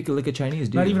don't speak a lick of Chinese,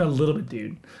 do you? Not even a little bit,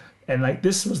 dude. And like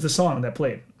this was the song that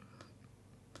played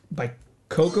by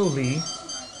Coco Lee.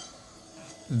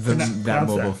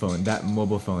 That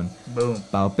mobile phone. Boom.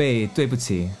 宝贝,对不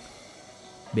起.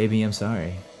 Baby, I'm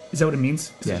sorry. Is that what it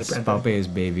means? Yes, 宝贝 is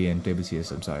baby and 对不起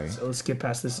is I'm sorry. So let's skip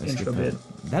past this Let's intro skip bit.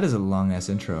 That is a long ass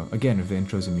intro. Again, with the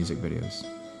intros in music videos.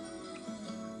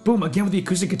 Boom, again with the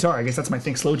acoustic guitar. I guess that's my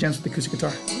thing. Slow jams with the acoustic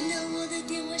guitar.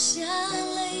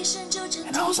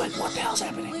 And I was like, what the hell's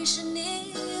happening?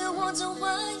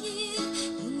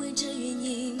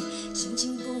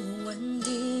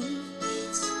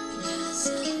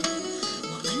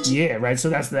 Yeah, right. So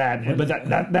that's that. But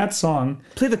that song.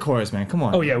 Play the chorus, man. Come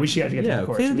on. Oh yeah, we should have to get to the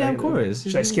chorus. play the We damn gotta get chorus.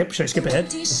 Should I skip? Should I skip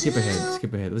ahead? Skip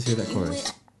ahead. Let's hear that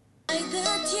chorus.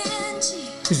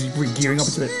 Because we're gearing up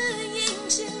to it.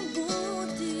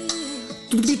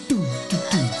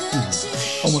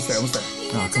 Almost there.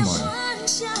 Oh, come on.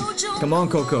 Come on,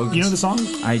 Coco. You know the song?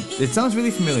 It sounds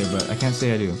really familiar, but I can't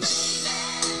say I do.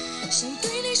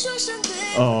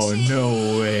 Oh,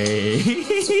 no way.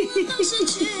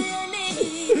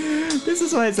 This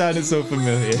is why it sounded so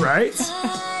familiar. Right?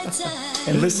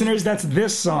 And listeners, that's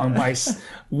this song by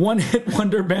one-hit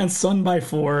wonder band Sun by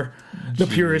Four, The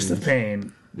Purest of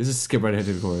Pain. Let's just skip right ahead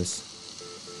to the chorus.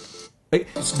 Like,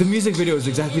 the music video is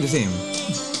exactly the same.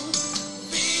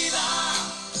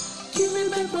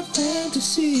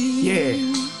 Yeah.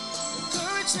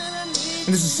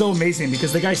 And this is so amazing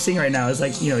because the guy singing right now is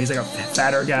like, you know, he's like a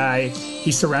fatter guy.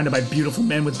 He's surrounded by beautiful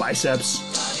men with biceps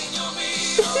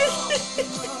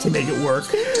to make it work.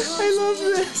 I love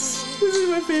this. This is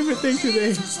my favorite thing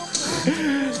today.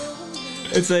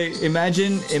 It's like,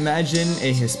 imagine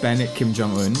a Hispanic Kim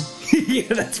Jong-un Yeah,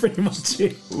 that's pretty much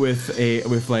it.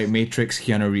 with like Matrix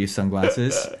Keanu Reeves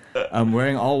sunglasses,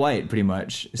 wearing all white pretty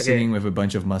much, singing with a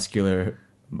bunch of muscular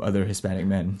other Hispanic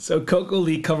men. So Coco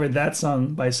Lee covered that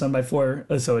song by Sun by Four.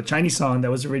 So a Chinese song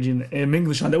that was originally an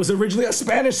English song that was originally a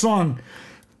Spanish song.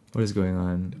 What is going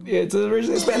on? Yeah, it's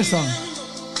originally a Spanish song.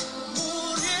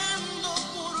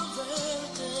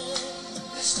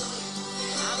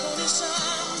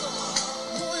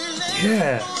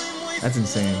 Yeah, That's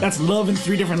insane. that's love in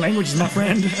 3 different languages, my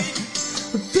friend. Baby,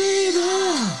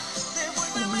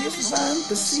 it's time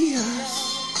to see us.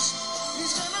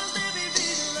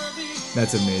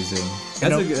 That's amazing.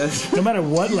 No matter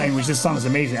what language, this song is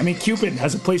amazing. I mean, Cupid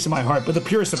has a place in my heart, but The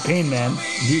Purest of Pain, man.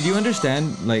 Do you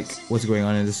understand like what's going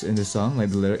on in this song,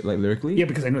 like lyrically? Yeah,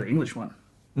 because I know the English one.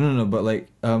 No, but like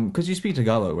because you speak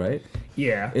Tagalog, right?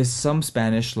 Yeah. Is some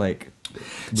Spanish like?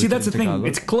 See, that's the within thing. Tagalog?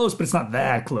 It's close, but it's not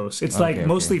that close. It's Okay.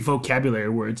 mostly vocabulary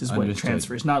words is what Understood.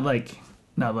 transfers, not like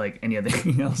any other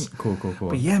thing else. Cool.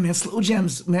 But yeah, man, slow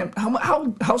jams, man.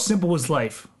 How simple was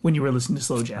life when you were listening to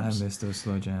slow I jams? miss those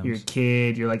slow jams. You're a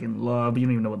kid. You're like in love, but you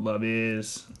don't even know what love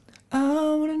is. I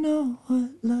wanna know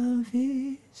what love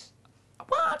is. I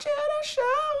want you to show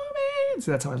me.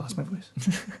 So that's how I lost my voice.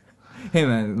 Hey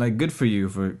man, like good for you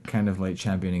for kind of like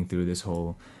championing through this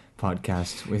whole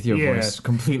podcast with your Yeah. voice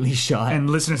completely shot. And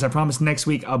listeners, I promise next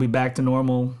week I'll be back to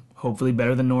normal. Hopefully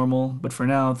better than normal. But for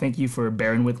now, thank you for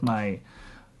bearing with my,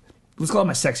 let's call it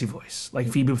my sexy voice. Like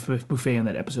Phoebe Buffet in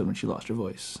that episode when she lost her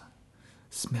voice.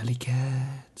 Smelly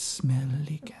cat,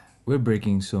 smelly cat. We're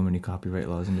breaking so many copyright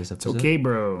laws in this episode. Okay,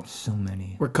 bro. So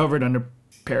many. We're covered under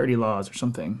parody laws or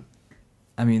something.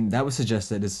 I mean, that would suggest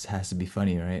that this has to be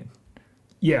funny, right?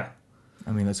 Yeah.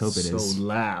 I mean, let's hope it is. So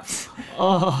laugh.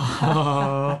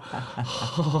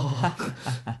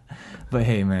 But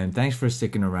hey, man, thanks for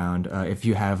sticking around. If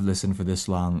you have listened for this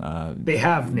long, They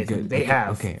have, Nathan. Good. They Okay,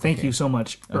 have. okay, Thank okay. you so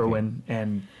much, Erwin.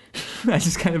 And I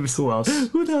just kind of who else?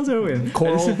 who the hell's Erwin?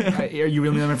 Coral. Are you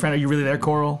really there, my friend? Are you really there,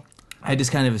 Coral? I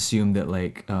just kind of assumed that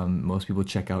like most people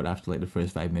check out after like the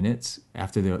first 5 minutes.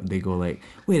 After they go like,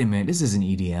 wait a minute, this isn't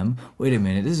EDM. Wait a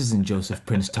minute, this isn't Joseph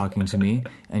Prince talking to me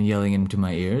and yelling into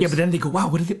my ears. Yeah, but then they go, wow,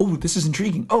 what are they? Oh, this is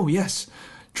intriguing. Oh, yes.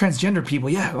 Transgender people.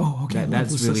 Yeah. Oh, okay.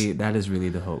 that is really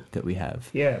the hope that we have.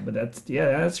 Yeah, but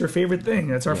that's your favorite thing.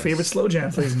 That's our Yes. favorite slow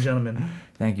jam, ladies and gentlemen.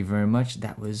 Thank you very much.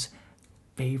 That was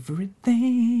favorite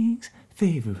things.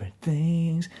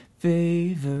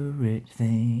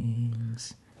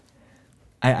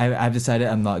 I've decided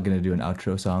I'm not gonna do an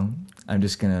outro song. I'm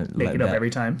just gonna Make it up every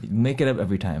time. Make it up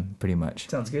every time, pretty much.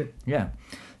 Sounds good. Yeah.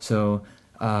 So,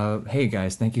 hey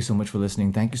guys, thank you so much for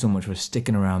listening. Thank you so much for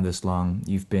sticking around this long.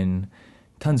 You've been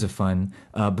tons of fun.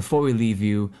 Before we leave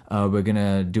you, we're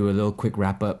gonna do a little quick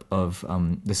wrap up of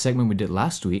the segment we did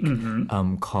last week,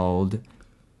 called.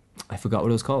 I forgot what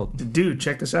it was called. Dude,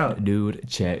 check this out. Dude,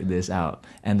 check this out.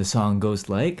 And the song goes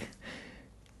like,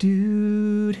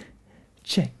 Dude,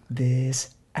 check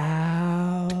this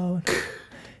out.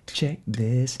 Check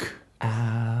this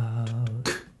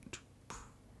out.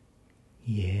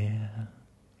 Yeah.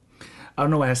 I don't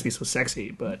know why it has to be so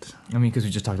sexy, but I mean, because we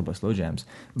just talked about slow jams.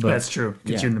 But that's true.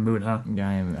 Gets you in the mood, huh? Yeah,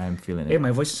 I'm feeling it. Hey,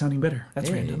 my voice is sounding better. That's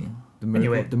Hey, random.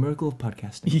 the miracle of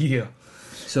podcasting. Yeah.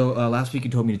 So last week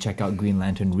you told me to check out Green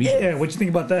Lantern Rebirth. Yeah, what'd you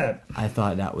think about that? I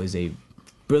thought that was a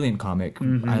brilliant comic.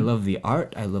 I love the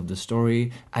art. I love the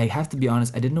story. I have to be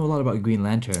honest, I didn't know a lot about Green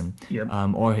Lantern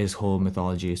or his whole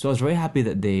mythology. So I was very happy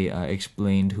that they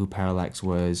explained who Parallax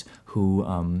was, who,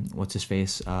 what's his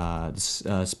face?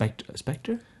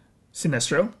 Spectre?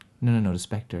 Sinestro? No, the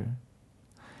Spectre.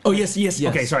 Oh, yes.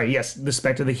 Okay, sorry, yes. The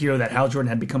Spectre, the hero that Hal Jordan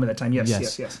had become at that time.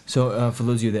 Yes. So for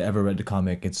those of you that ever read the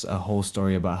comic, it's a whole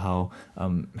story about how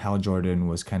Hal Jordan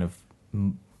was kind of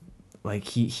like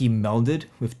he melded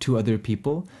with two other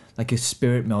people, like his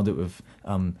spirit melded with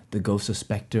the ghost of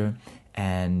Spectre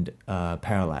and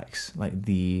Parallax, like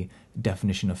the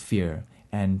definition of fear.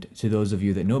 And to those of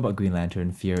you that know about Green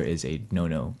Lantern, fear is a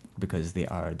no-no because they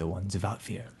are the ones without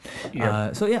fear.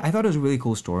 So yeah, I thought it was a really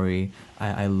cool story.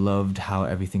 I loved how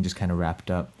everything just kind of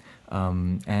wrapped up.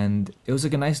 And it was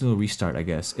like a nice little restart, I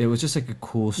guess. It was just like a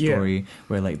cool story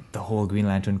where like the whole Green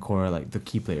Lantern Corps, like the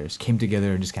key players, came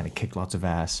together and just kind of kicked lots of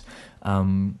ass.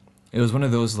 It was one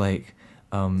of those like,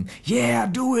 yeah,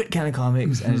 do it kind of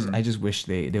comics. And I just wish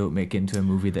they would make it into a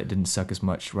movie that didn't suck as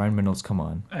much. Ryan Reynolds, come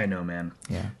on. I know, man.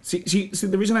 Yeah. See,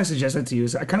 the reason I suggest that to you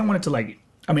is I kind of wanted to like,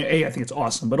 I mean, I think it's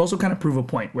awesome, but also kind of prove a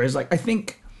point. Whereas like, I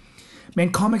think,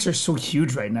 man, comics are so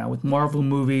huge right now with Marvel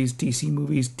movies, DC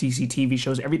TV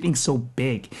shows. Everything's so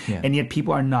big, and yet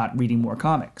people are not reading more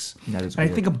comics. That is and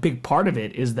I think a big part of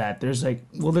it is that there's like,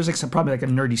 well, there's like probably like a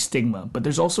nerdy stigma, but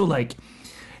there's also like,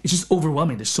 it's just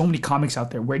overwhelming. There's so many comics out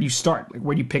there. Where do you start? Like,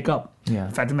 where do you pick up? Yeah.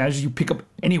 The fact of the matter is, you pick up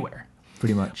anywhere.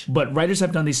 Pretty much. But writers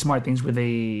have done these smart things where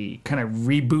they kind of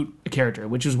reboot a character,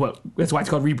 which is that's why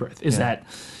it's called Rebirth. Is that,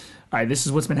 all right, this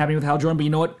is what's been happening with Hal Jordan, but you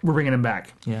know what? We're bringing him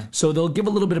back. Yeah. So they'll give a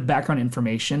little bit of background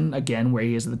information, again, where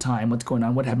he is at the time, what's going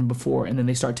on, what happened before, and then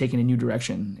they start taking a new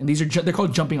direction. And these are, they're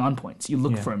called jumping on points. You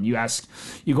look for them. You ask,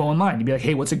 you go online. You be like,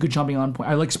 hey, what's a good jumping on point?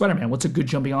 I like Spider-Man. What's a good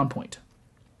jumping on point?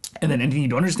 And then anything you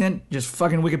don't understand, just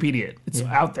fucking Wikipedia it. It's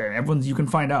out there. You can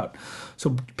find out.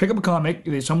 So pick up a comic,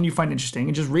 there's someone you find interesting,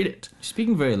 and just read it.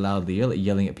 Speaking very loudly, you're like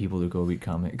yelling at people to go read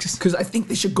comics. Because I think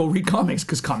they should go read comics,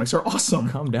 because comics are awesome.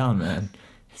 Calm down, man.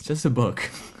 It's just a book.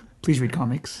 Please read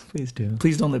comics. Please do.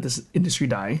 Please don't let this industry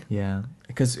die. Yeah,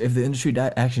 because if the industry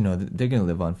die, actually no, they're gonna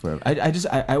live on forever.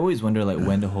 I always wonder like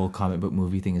when the whole comic book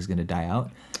movie thing is gonna die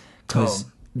out. Because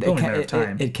it's only a matter of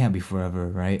time. It can't be forever,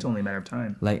 right? It's only a matter of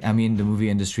time. Like, I mean, the movie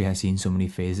industry has seen so many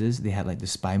phases. They had like the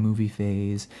spy movie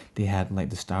phase. They had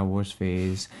like the Star Wars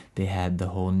phase. They had the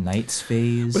whole Knights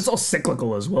phase. But it's all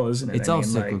cyclical as well, isn't it? It's all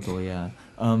cyclical, yeah.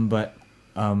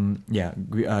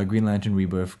 Green Lantern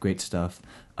Rebirth, great stuff.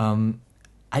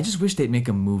 I just wish they'd make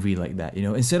a movie like that, you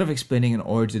know, instead of explaining an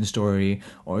origin story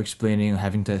or explaining,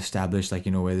 having to establish, like,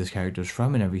 you know, where this character's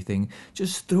from and everything.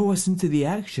 Just throw us into the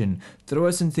action.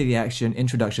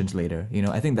 Introductions later. You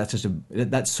know, I think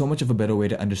that's so much of a better way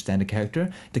to understand a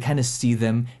character, to kind of see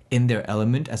them in their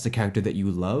element as the character that you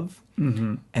love,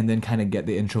 and then kind of get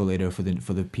the intro later for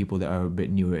the people that are a bit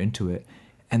newer into it.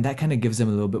 And that kind of gives them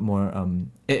a little bit more,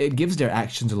 it gives their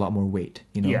actions a lot more weight,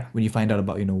 you know, when you find out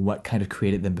about, you know, what kind of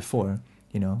created them before.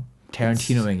 You know,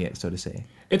 Tarantinoing it, so to say.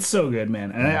 It's so good,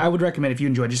 man. And I would recommend, if you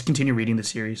enjoy, just continue reading the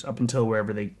series up until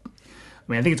wherever they... I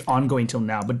mean, I think it's ongoing till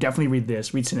now, but definitely read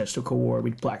this. Read Sinestro Cold War,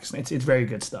 read Black Snake. It's very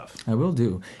good stuff. I will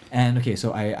do. And, okay,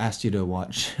 so I asked you to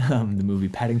watch the movie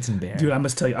Paddington Bear. Dude, I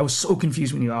must tell you, I was so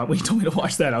confused when you told me to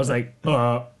watch that. I was like,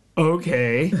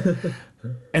 okay.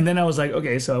 And then I was like,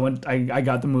 okay, so I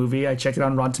got the movie, I checked it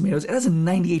on Rotten Tomatoes. It has a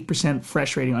 98%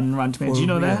 fresh rating on Rotten Tomatoes. Do you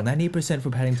know that? 98%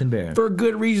 for Paddington Bear. For a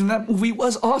good reason. That movie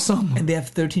was awesome. And they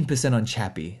have 13% on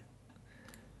Chappie.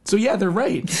 So yeah, they're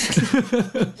right.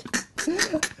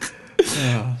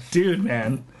 Dude,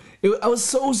 man. I was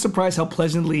so surprised how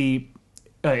pleasantly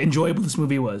enjoyable this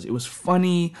movie was. It was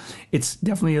funny. It's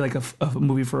definitely like a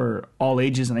movie for all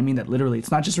ages, and I mean that literally.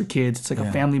 It's not just for kids. It's like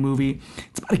a family movie.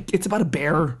 It's about a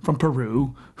bear from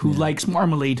Peru who likes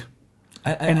marmalade.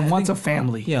 and wants a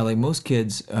family. Yeah, like most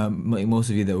kids, like most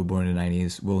of you that were born in the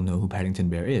 90s will know who Paddington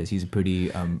Bear is. He's a pretty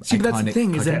See, iconic but that's the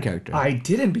thing is cartoon that character. I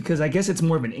didn't, because I guess it's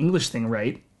more of an English thing,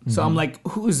 right? So I'm like,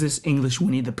 who is this English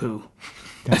Winnie the Pooh?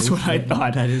 That's what I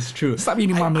thought. That is true. Stop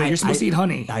eating marmalade. You're supposed to eat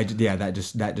honey. Yeah, that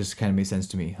just kind of makes sense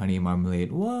to me. Honey and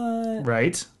marmalade. What?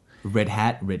 Right? Red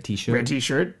hat, red t-shirt. Red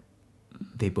t-shirt.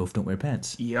 They both don't wear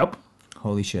pants. Yep.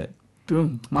 Holy shit.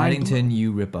 Boom. Paddington,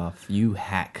 you rip off. You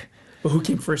hack. But who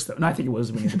came first, though? No, I think it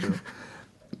was Winnie the Pooh.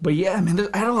 But yeah, man,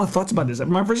 I had a lot of thoughts about this.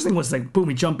 My first thing was like, boom,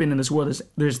 we jump in this world.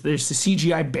 There's the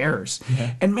CGI bears,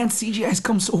 and man, CGI has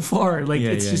come so far. Like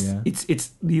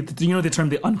it's you know the term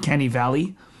the uncanny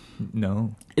valley.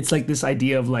 No. It's like this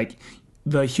idea of like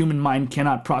the human mind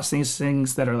cannot process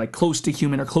things that are like close to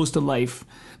human or close to life.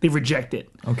 They reject it.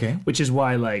 Okay. Which is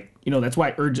why, like, you know, that's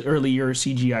why earlier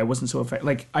CGI wasn't so effective.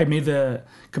 Like, I made the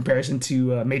comparison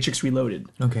to Matrix Reloaded.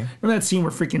 Okay. Remember that scene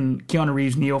where freaking Keanu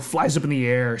Reeves, Neo, flies up in the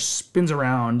air, spins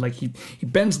around, like he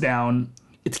bends down,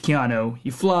 it's Keanu.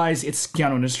 He flies, it's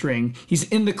Keanu in a string. He's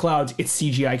in the clouds, it's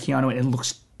CGI Keanu, and it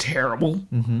looks terrible.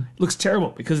 Mm-hmm. It looks terrible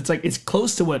because it's like, it's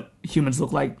close to what humans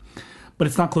look like, but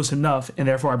it's not close enough, and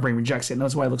therefore our brain rejects it, and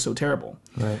that's why it looks so terrible.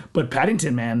 Right. But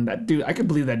Paddington, man, that dude, I could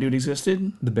believe that dude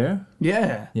existed. The bear?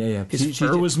 Yeah. Yeah. His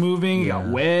fur was moving, it got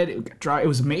wet, it got dry. It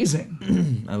was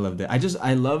amazing. I loved it.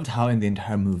 I loved how in the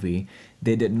entire movie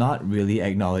they did not really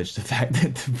acknowledge the fact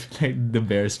that the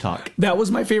bears talk. That was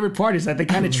my favorite part, is that they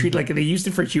kind of treat, like, they used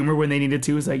it for humor when they needed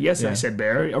to. It's like, yes, I said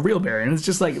bear, a real bear. And it's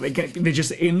just like, they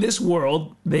just, in this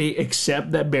world, they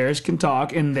accept that bears can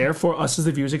talk, and therefore us as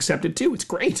the viewers accept it too. It's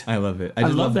great. I love it. I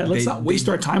love that. Let's not waste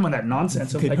our time on that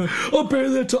nonsense of like, oh, bear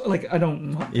that talk. Like, I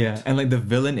don't. Yeah, and like the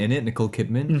villain in it, Nicole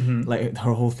Kidman, like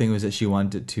her whole thing was that she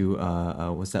wanted to,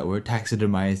 what's that word?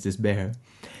 Taxidermize this bear.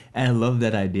 And I love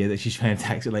that idea that she's trying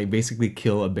to basically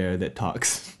kill a bear that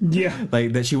talks. Yeah.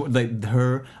 Like that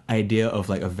her idea of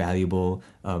like a valuable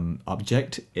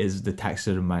object is the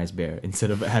taxidermized bear instead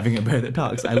of having a bear that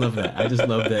talks. I love that. I just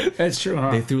love that. That's true,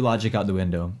 huh? They threw logic out the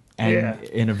window, and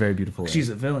in a very beautiful way. She's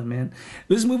a villain, man.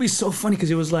 This movie's so funny because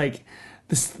it was like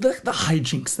the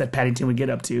hijinks that Paddington would get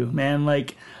up to, man.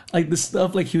 Like the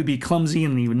stuff, like he would be clumsy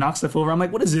and he would knock stuff over. I'm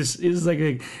like, what is this?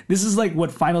 This is like what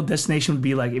Final Destination would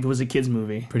be like if it was a kid's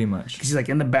movie. Pretty much. Because he's like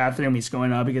in the bathroom, he's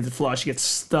going up, he gets a flush, he gets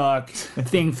stuck,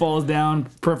 thing falls down,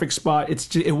 perfect spot.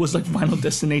 It was like Final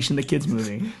Destination, the kids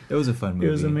movie. It was a fun movie.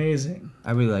 It was amazing.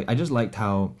 I just liked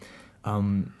how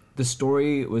the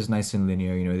story was nice and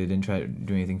linear. You know, they didn't try to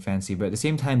do anything fancy, but at the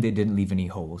same time, they didn't leave any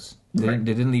holes. They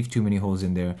didn't leave too many holes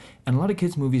in there. And a lot of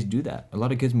kids' movies do that. A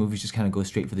lot of kids' movies just kind of go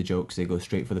straight for the jokes. They go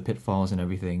straight for the pitfalls and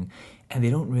everything. And they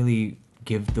don't really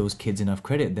give those kids enough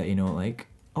credit that, you know, like,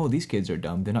 oh, these kids are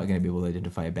dumb. They're not going to be able to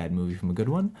identify a bad movie from a good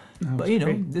one. But, you know,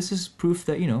 great. This is proof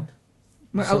that, you know,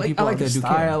 I like the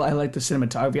style. I like the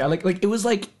cinematography. I like it was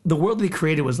like the world they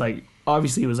created was like,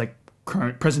 obviously it was like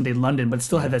current present day London, but it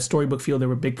still had that storybook feel. There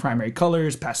were big primary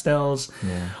colors, pastels.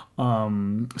 Yeah.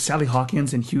 Sally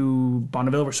Hawkins and Hugh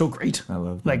Bonneville were so great. I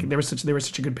love them. Like they were such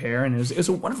a good pair, and it was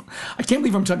a wonderful. I can't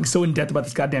believe I'm talking so in depth about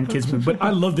this goddamn kids movie, but I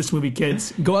love this movie,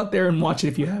 kids. Go out there and watch it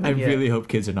if you haven't. I really hope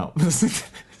kids are not listening to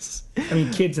this. I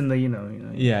mean, kids in the yeah,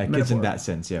 metaphor. kids in that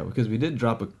sense, yeah, because we did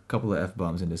drop a couple of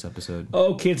F-bombs in this episode.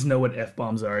 Oh, kids know what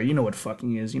F-bombs are. You know what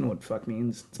fucking is. You know what fuck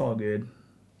means. It's all good.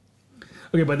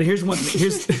 Okay, but here's all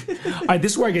right,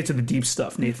 this is where I get to the deep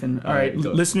stuff, Nathan. All right,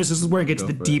 listeners, this is where I get to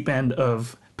the deep end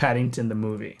of Paddington the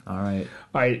movie. All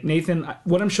right, Nathan,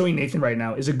 what I'm showing Nathan right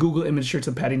now is a Google image search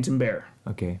of Paddington Bear.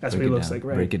 Okay, that's what he looks like,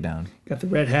 right? Break it down. Got the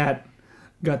red hat,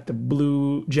 got the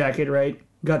blue jacket, right?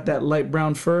 Got that light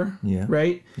brown fur,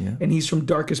 right? Yeah. And he's from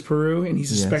darkest Peru, and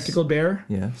he's a spectacled bear.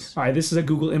 Yes. All right, this is a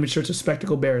Google image search of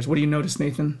spectacled bears. What do you notice,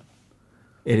 Nathan?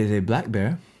 It is a black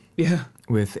bear. Yeah.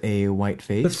 With a white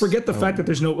face. Let's forget the fact that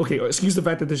there's no. Okay, excuse the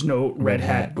fact that there's no red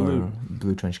hat, blue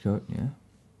trench coat. Yeah.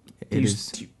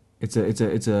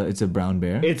 It's a brown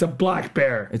bear. It's a black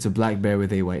bear. It's a black bear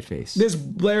with a white face. This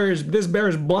bear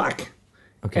is black.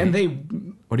 Okay. And they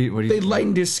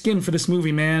lightened his skin for this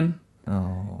movie, man.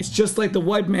 Oh. It's just like the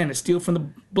white man is steal from the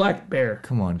black bear.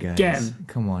 Come on, guys. Again.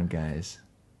 Come on, guys.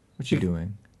 What you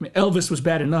doing? I mean, Elvis was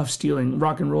bad enough stealing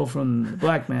rock and roll from the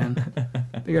black man.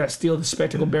 They gotta steal the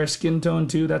spectacled bear skin tone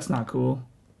too. That's not cool.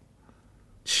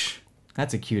 Shh.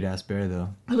 That's a cute ass bear though.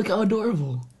 Look how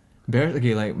adorable. Bears.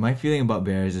 Okay, like my feeling about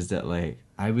bears is that like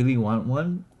I really want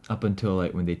one up until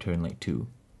like when they turn like 2.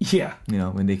 Yeah. You know,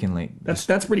 when they can like. That's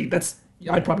pretty.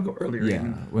 I'd probably go earlier. Yeah.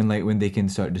 Even. When they can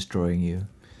start destroying you.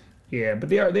 Yeah, but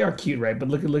they are cute, right? But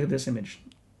look at this image.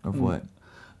 Of what?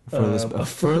 A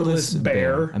furless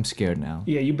bear. I'm scared now.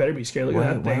 Yeah, you better be scared. Look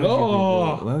at that thing.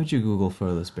 Why would you Google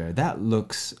furless bear? That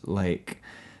looks like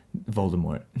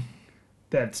Voldemort.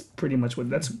 That's pretty much what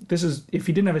this is. If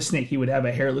he didn't have a snake, he would have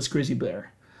a hairless grizzly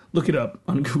bear. Look it up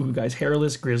on Google, guys.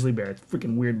 Hairless grizzly bear. It's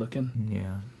freaking weird looking.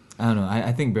 Yeah. I don't know.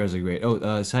 I think bears are great.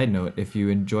 Oh, side note, if you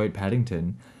enjoyed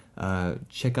Paddington,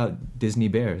 check out Disney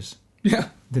Bears. Yeah.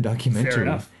 The documentary. Fair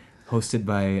enough. Hosted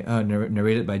by,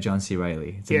 narrated by John C.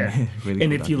 Reilly. It's Yeah. really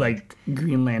And cool if you like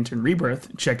Green Lantern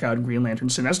Rebirth, check out Green Lantern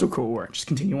Sinestro Corps. Just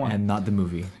continue on. And not the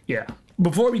movie. Yeah.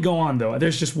 Before we go on, though,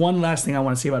 there's just one last thing I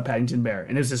want to say about Paddington Bear.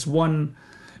 And there's this one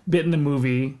bit in the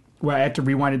movie where I had to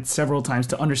rewind it several times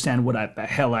to understand what the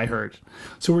hell I heard.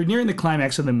 So we're nearing the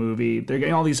climax of the movie. They're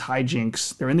getting all these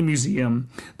hijinks. They're in the museum.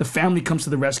 The family comes to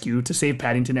the rescue to save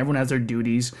Paddington. Everyone has their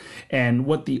duties. And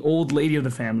what the old lady of the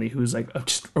family, who's like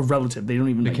just a relative, they don't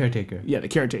even... The caretaker. Yeah, the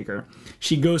caretaker.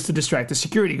 She goes to distract the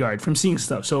security guard from seeing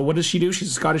stuff. So what does she do?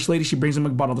 She's a Scottish lady. She brings him a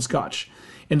bottle of scotch.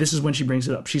 And this is when she brings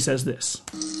it up. She says this.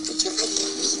 Would you like a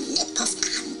wee nip of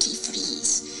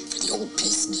antifreeze for the old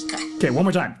pacemaker? Okay, one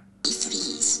more time.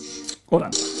 Freeze. Hold on.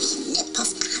 Nip of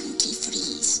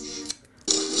antifreeze.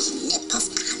 Nip of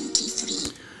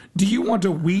antifreeze. Do you want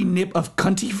a wee nip of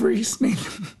cunty freeze,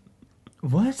 Nathan?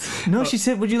 What? No, she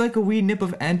said, would you like a wee nip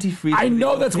of antifreeze? I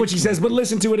know that's what she says, but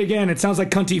listen to it again. It sounds like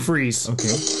cunty freeze. Okay.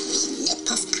 Nip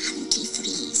of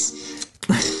antifreeze.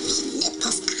 Nip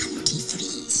of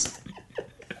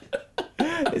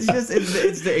antifreeze.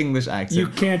 It's the English accent. You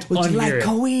can't Would you unhear like it.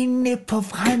 a wee nip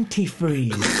of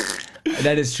antifreeze?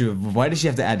 That is true. Why does she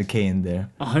have to add a K in there?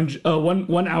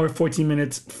 1 hour, 14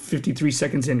 minutes, 53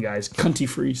 seconds in, guys. Cunty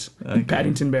freeze.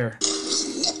 Paddington Bear. Nip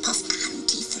of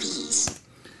antifreeze.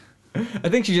 I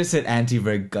think she just said anti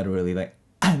very gutturally, like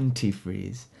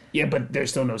antifreeze. Yeah, but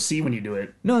there's still no C when you do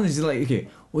it. No, it's like, okay,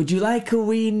 would you like a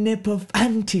wee nip of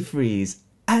antifreeze?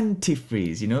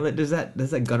 Antifreeze. You know, does that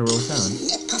guttural sound?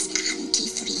 Nip of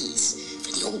antifreeze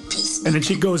for the old pacemaker. And then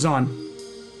she goes on.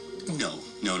 No,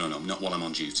 not while I'm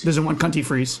on duty. Doesn't want cunty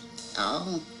freeze.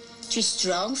 Oh, too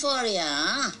strong for you,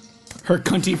 huh? Her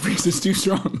cunty freeze is too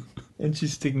strong. And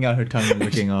she's sticking out her tongue and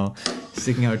looking all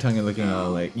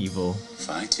like evil.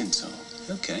 Fighting talk.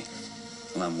 Okay.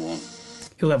 I'll have one.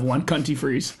 He'll have one cunty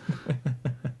freeze.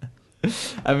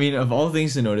 I mean, of all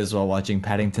things to notice while watching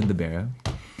Paddington the Bear,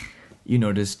 you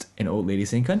noticed an old lady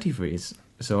saying cunty freeze.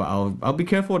 So I'll be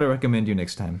careful what I recommend you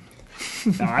next time.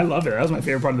 No, I loved it. That was my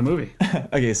favorite part of the movie.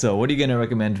 Okay, so what are you going to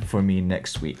recommend for me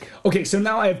next week? Okay, so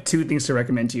now I have two things to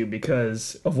recommend to you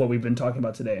because of what we've been talking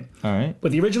about today. All right.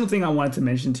 But the original thing I wanted to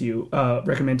mention to you,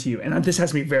 recommend to you, and this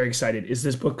has me very excited, is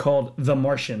this book called The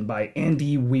Martian by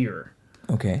Andy Weir.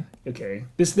 Okay. Okay,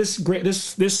 this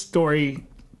story,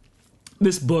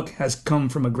 this book has come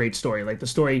from a great story, like the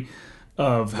story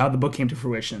of how the book came to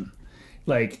fruition.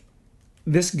 Like,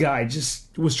 this guy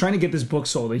just was trying to get this book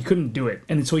sold. He couldn't do it,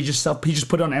 and so he just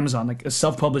put it on Amazon, like a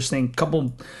self-published thing,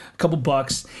 couple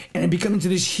bucks, and it became into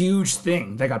this huge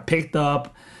thing that got picked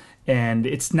up, and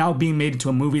it's now being made into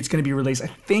a movie. It's going to be released, I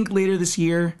think, later this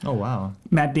year. Oh wow.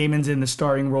 Matt Damon's in the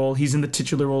starring role. He's in the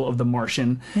titular role of the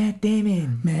Martian. Matt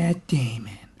Damon.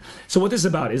 So what this is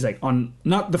about is like on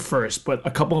not the first, but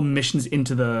a couple of missions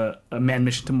into the manned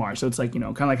mission to Mars. So it's like, you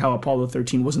know, kind of like how Apollo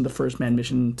 13 wasn't the first manned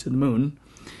mission to the moon.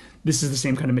 This is the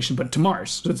same kind of mission, but to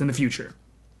Mars. So it's in the future.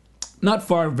 Not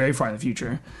far, very far in the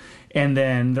future. And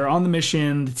then they're on the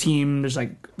mission, the team, there's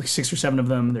like 6 or 7 of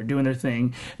them, they're doing their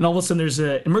thing. And all of a sudden there's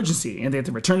an emergency, and they have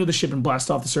to return to the ship and blast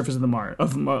off the surface of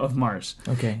of Mars.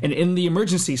 Okay. And in the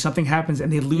emergency, something happens, and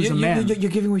they lose a man.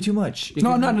 You're giving away too much.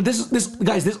 No.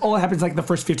 This all happens like the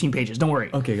first 15 pages. Don't worry.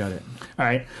 Okay, got it. All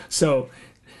right. So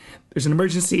there's an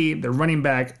emergency. They're running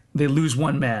back. They lose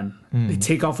one man. They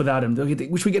take off without him.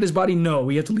 Should we get his body? No.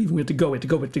 We have to leave him. We have to go.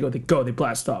 They go. They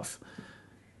blast off.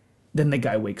 Then the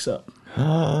guy wakes up.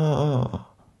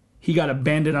 He got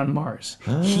abandoned on Mars.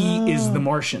 He is the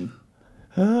Martian.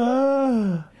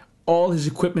 All his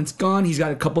equipment's gone. He's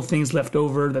got a couple things left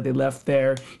over that they left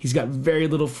there. He's got very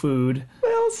little food.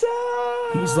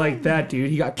 Wilson. He's like that, dude.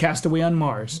 He got cast away on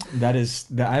Mars.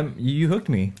 You hooked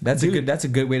me. That's a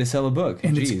good way to sell a book.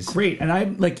 And Jeez. it's great. And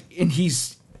I'm like,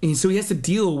 so he has to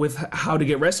deal with how to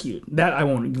get rescued. That I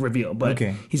won't reveal, but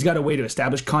Okay. he's got a way to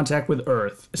establish contact with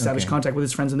Earth, establish Okay. contact with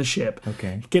his friends on the ship,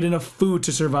 Okay. get enough food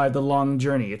to survive the long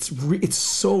journey. It's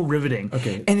so riveting.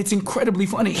 Okay. And it's incredibly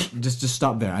funny. Just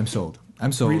stop there. I'm sold.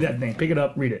 Read that thing. Pick it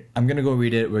up. Read it. I'm gonna go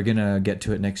read it. We're gonna get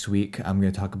to it next week. I'm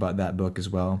gonna talk about that book as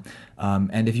well.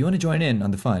 And if you want to join in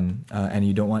on the fun and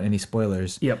you don't want any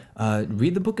spoilers, Yep.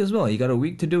 Read the book as well. You got a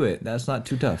week to do it. That's not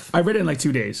too tough. I read it in like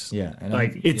 2 days. Yeah, and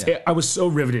I was so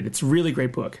riveted. It's a really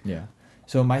great book. Yeah.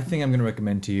 So my thing I'm going to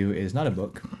recommend to you is not a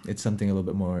book. It's something a little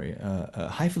bit more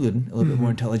highfalutin, a little bit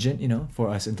more intelligent, for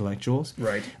us intellectuals.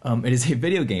 Right. It is a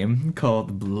video game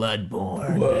called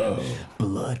Bloodborne. Whoa.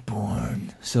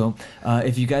 Bloodborne. So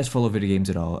if you guys follow video games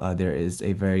at all, there is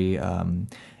a very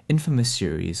infamous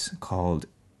series called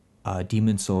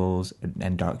Demon Souls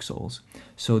and Dark Souls.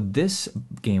 So this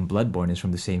game, Bloodborne, is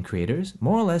from the same creators,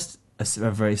 more or less a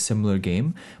very similar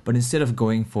game, but instead of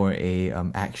going for a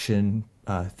action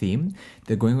theme,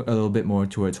 they're going a little bit more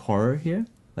towards horror here,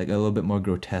 like a little bit more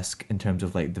grotesque in terms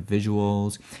of like the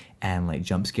visuals and like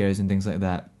jump scares and things like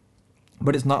that.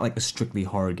 But it's not like a strictly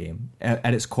horror game.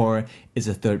 At its core, it's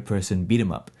a third-person beat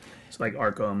 'em up. It's like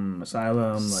Arkham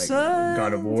Asylum, like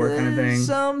God of War kind of thing.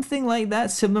 Something like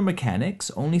that, similar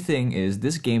mechanics. Only thing is,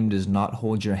 this game does not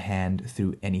hold your hand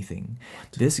through anything.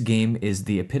 This game is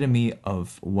the epitome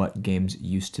of what games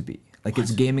used to be. Like,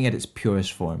 it's gaming at its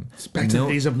purest form. It's back to the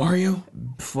days of Mario?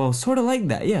 Well, sort of like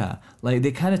that, yeah. Like,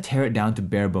 they kind of tear it down to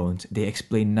bare bones. They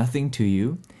explain nothing to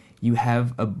you. You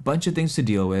have a bunch of things to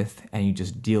deal with, and you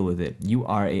just deal with it. You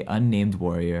are a unnamed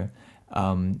warrior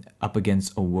up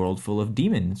against a world full of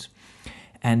demons.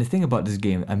 And the thing about this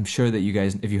game, I'm sure that you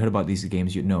guys, if you heard about these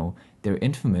games, you know, they're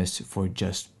infamous for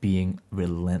just being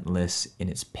relentless in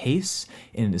its pace,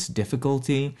 in its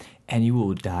difficulty, and you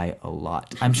will die a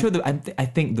lot. I'm sure that I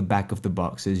think the back of the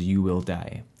box is you will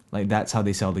die. Like, that's how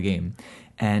they sell the game.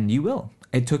 And you will.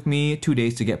 It took me 2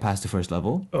 days to get past the first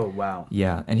level. Oh, wow.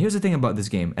 Yeah, and here's the thing about this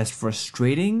game. As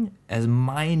frustrating, as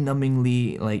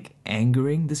mind-numbingly, like,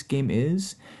 angering this game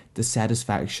is, the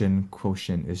satisfaction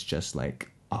quotient is just, like,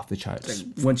 off the charts.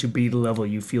 Like, once you beat a level,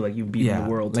 you feel like you've beaten the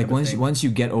world. Like, once you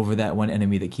get over that one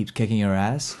enemy that keeps kicking your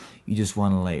ass, you just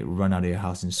want to, like, run out of your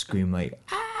house and scream, like,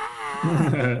 ah!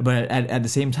 But at the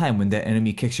same time, when that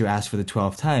enemy kicks your ass for the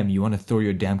 12th time, you want to throw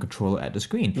your damn controller at the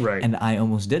screen. Right. And I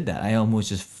almost did that. I almost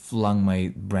just flung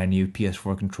my brand new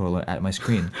PS4 controller at my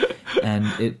screen.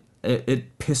 And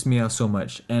it pissed me off so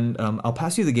much. And I'll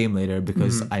pass you the game later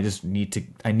because I just need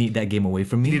that game away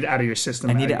from me. You need it out of your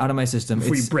system. I need it out of my system.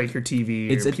 Before you break your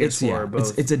TV or PS4 or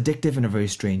both. It's addictive in a very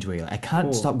strange way. Like, I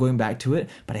can't stop going back to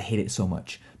it, but I hate it so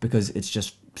much because it's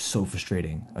just so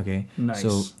frustrating. Okay, nice.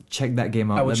 So check that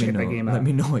game out. I will check that game out. Let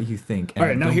me know what you think. And all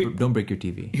right, now don't break your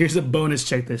TV. Here's a bonus.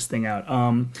 Check this thing out.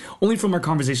 Only from our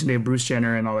conversation today, Bruce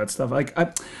Jenner and all that stuff. Like,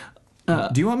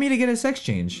 do you want me to get a sex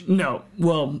change? No.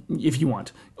 Well, if you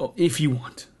want.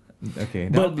 Okay,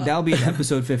 that'll be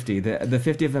episode 50, the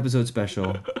 50th episode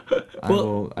special.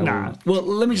 Well,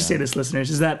 let me just say this, listeners,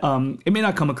 is that it may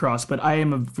not come across, but I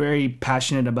am very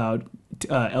passionate about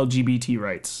LGBT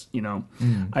rights.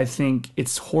 I think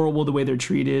it's horrible the way they're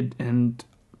treated,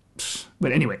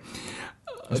 but anyway,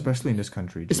 especially in this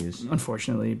country, geez.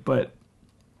 Unfortunately, but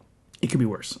it could be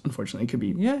worse. Unfortunately, it could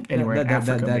be anywhere in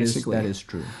Africa, basically. That is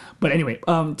true. But anyway,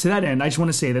 to that end, I just want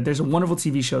to say that there's a wonderful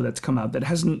TV show that's come out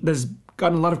that's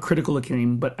gotten a lot of critical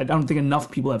acclaim, but I don't think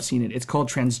enough people have seen it. It's called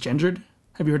Transgendered.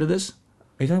 Have you heard of this?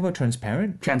 Are you talking about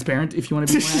Transparent? Transparent, if you want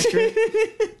to be more accurate.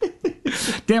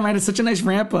 Damn, I had such a nice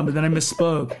ramp up, but then I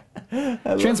misspoke.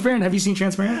 Transparent, have you seen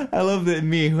Transparent? I love that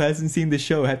me, who hasn't seen the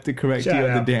show, had to correct you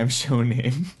on the damn show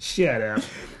name. Shut up.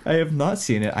 I have not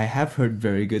seen it. I have heard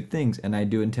very good things, and I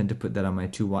do intend to put that on my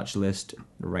to-watch list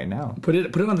right now. Put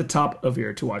it on the top of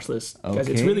your to-watch list. Okay. Guys,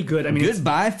 it's really good. I mean,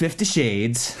 goodbye, 50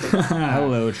 Shades.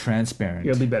 Hello, Transparent.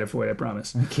 It'll be better for it, I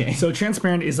promise. Okay. So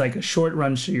Transparent is like a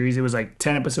short-run series. It was like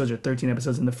 10 episodes or 13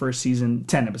 episodes in the first season.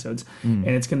 10 episodes. And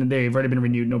they've already been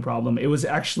renewed, no problem. It was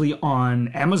actually on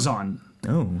Amazon.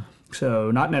 Oh. So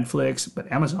not Netflix,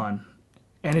 but Amazon.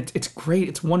 And it's great.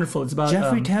 It's wonderful. It's about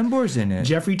Jeffrey Tambor's in it.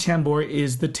 Jeffrey Tambor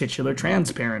is the titular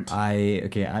Transparent.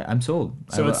 I'm sold.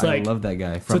 So I love that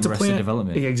guy from Arrested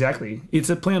Development. Yeah, exactly.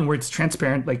 It's a plan where it's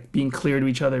transparent, like being clear to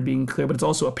each other, being clear, but it's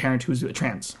also a parent who's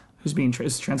being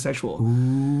transsexual.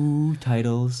 Ooh,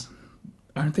 titles.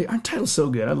 Aren't titles so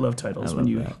good? I love titles when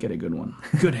you get a good one.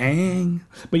 Good hang.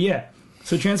 But yeah.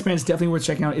 So Transparent is definitely worth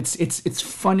checking out. It's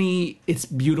funny, it's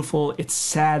beautiful, it's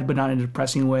sad but not in a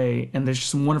depressing way, and there's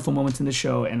some wonderful moments in the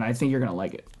show, and I think you're gonna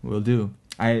like it. Will do.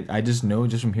 I just know,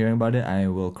 just from hearing about it, I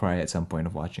will cry at some point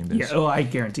of watching this. Yeah, I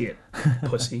guarantee it.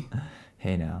 Pussy.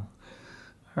 Hey now.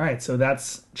 All right, so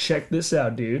check this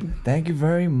out, dude. Thank you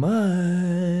very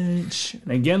much.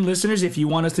 And again, listeners, if you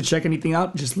want us to check anything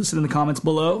out, just listen in the comments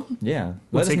below. Yeah,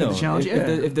 we'll take the challenge.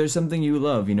 If there's something you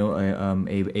love,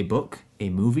 a book, a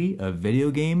movie, a video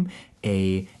game,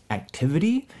 a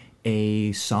activity,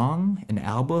 a song, an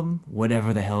album,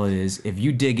 whatever the hell it is. If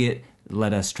you dig it,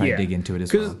 let us try to dig into it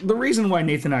as Because well. the reason why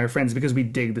Nathan and I are friends is because we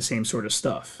dig the same sort of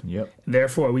stuff. Yep.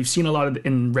 Therefore, we've seen a lot of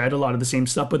and read a lot of the same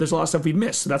stuff, but there's a lot of stuff we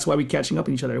missed. So that's why we're catching up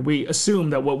on each other. We assume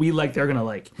that what we like, they're going to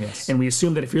like. Yes. And we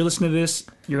assume that if you're listening to this,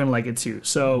 you're going to like it too.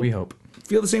 So We hope.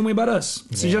 feel the same way about us.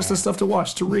 Suggest us stuff to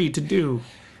watch, to read, to do.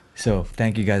 So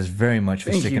thank you guys very much for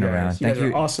Thank sticking you guys. around. You guys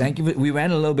are awesome. Thank you. We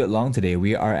ran a little bit long today.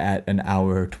 We are at an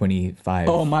hour 25.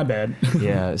 Oh, my bad.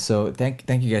 Yeah. So thank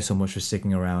you guys so much for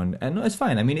sticking around. And no, it's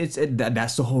fine. I mean,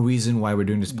 that's the whole reason why we're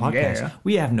doing this podcast. Yeah.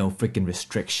 We have no freaking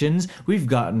restrictions. We've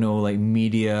got no like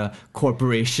media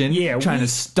corporation trying to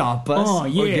stop us or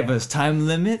give us time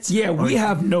limits. Yeah, we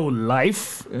have no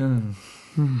life.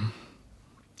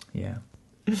 Yeah.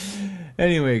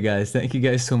 Anyway, guys, thank you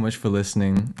guys so much for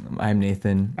listening. I'm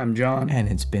Nathan. I'm John. And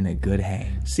it's been a good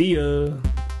hang. See ya.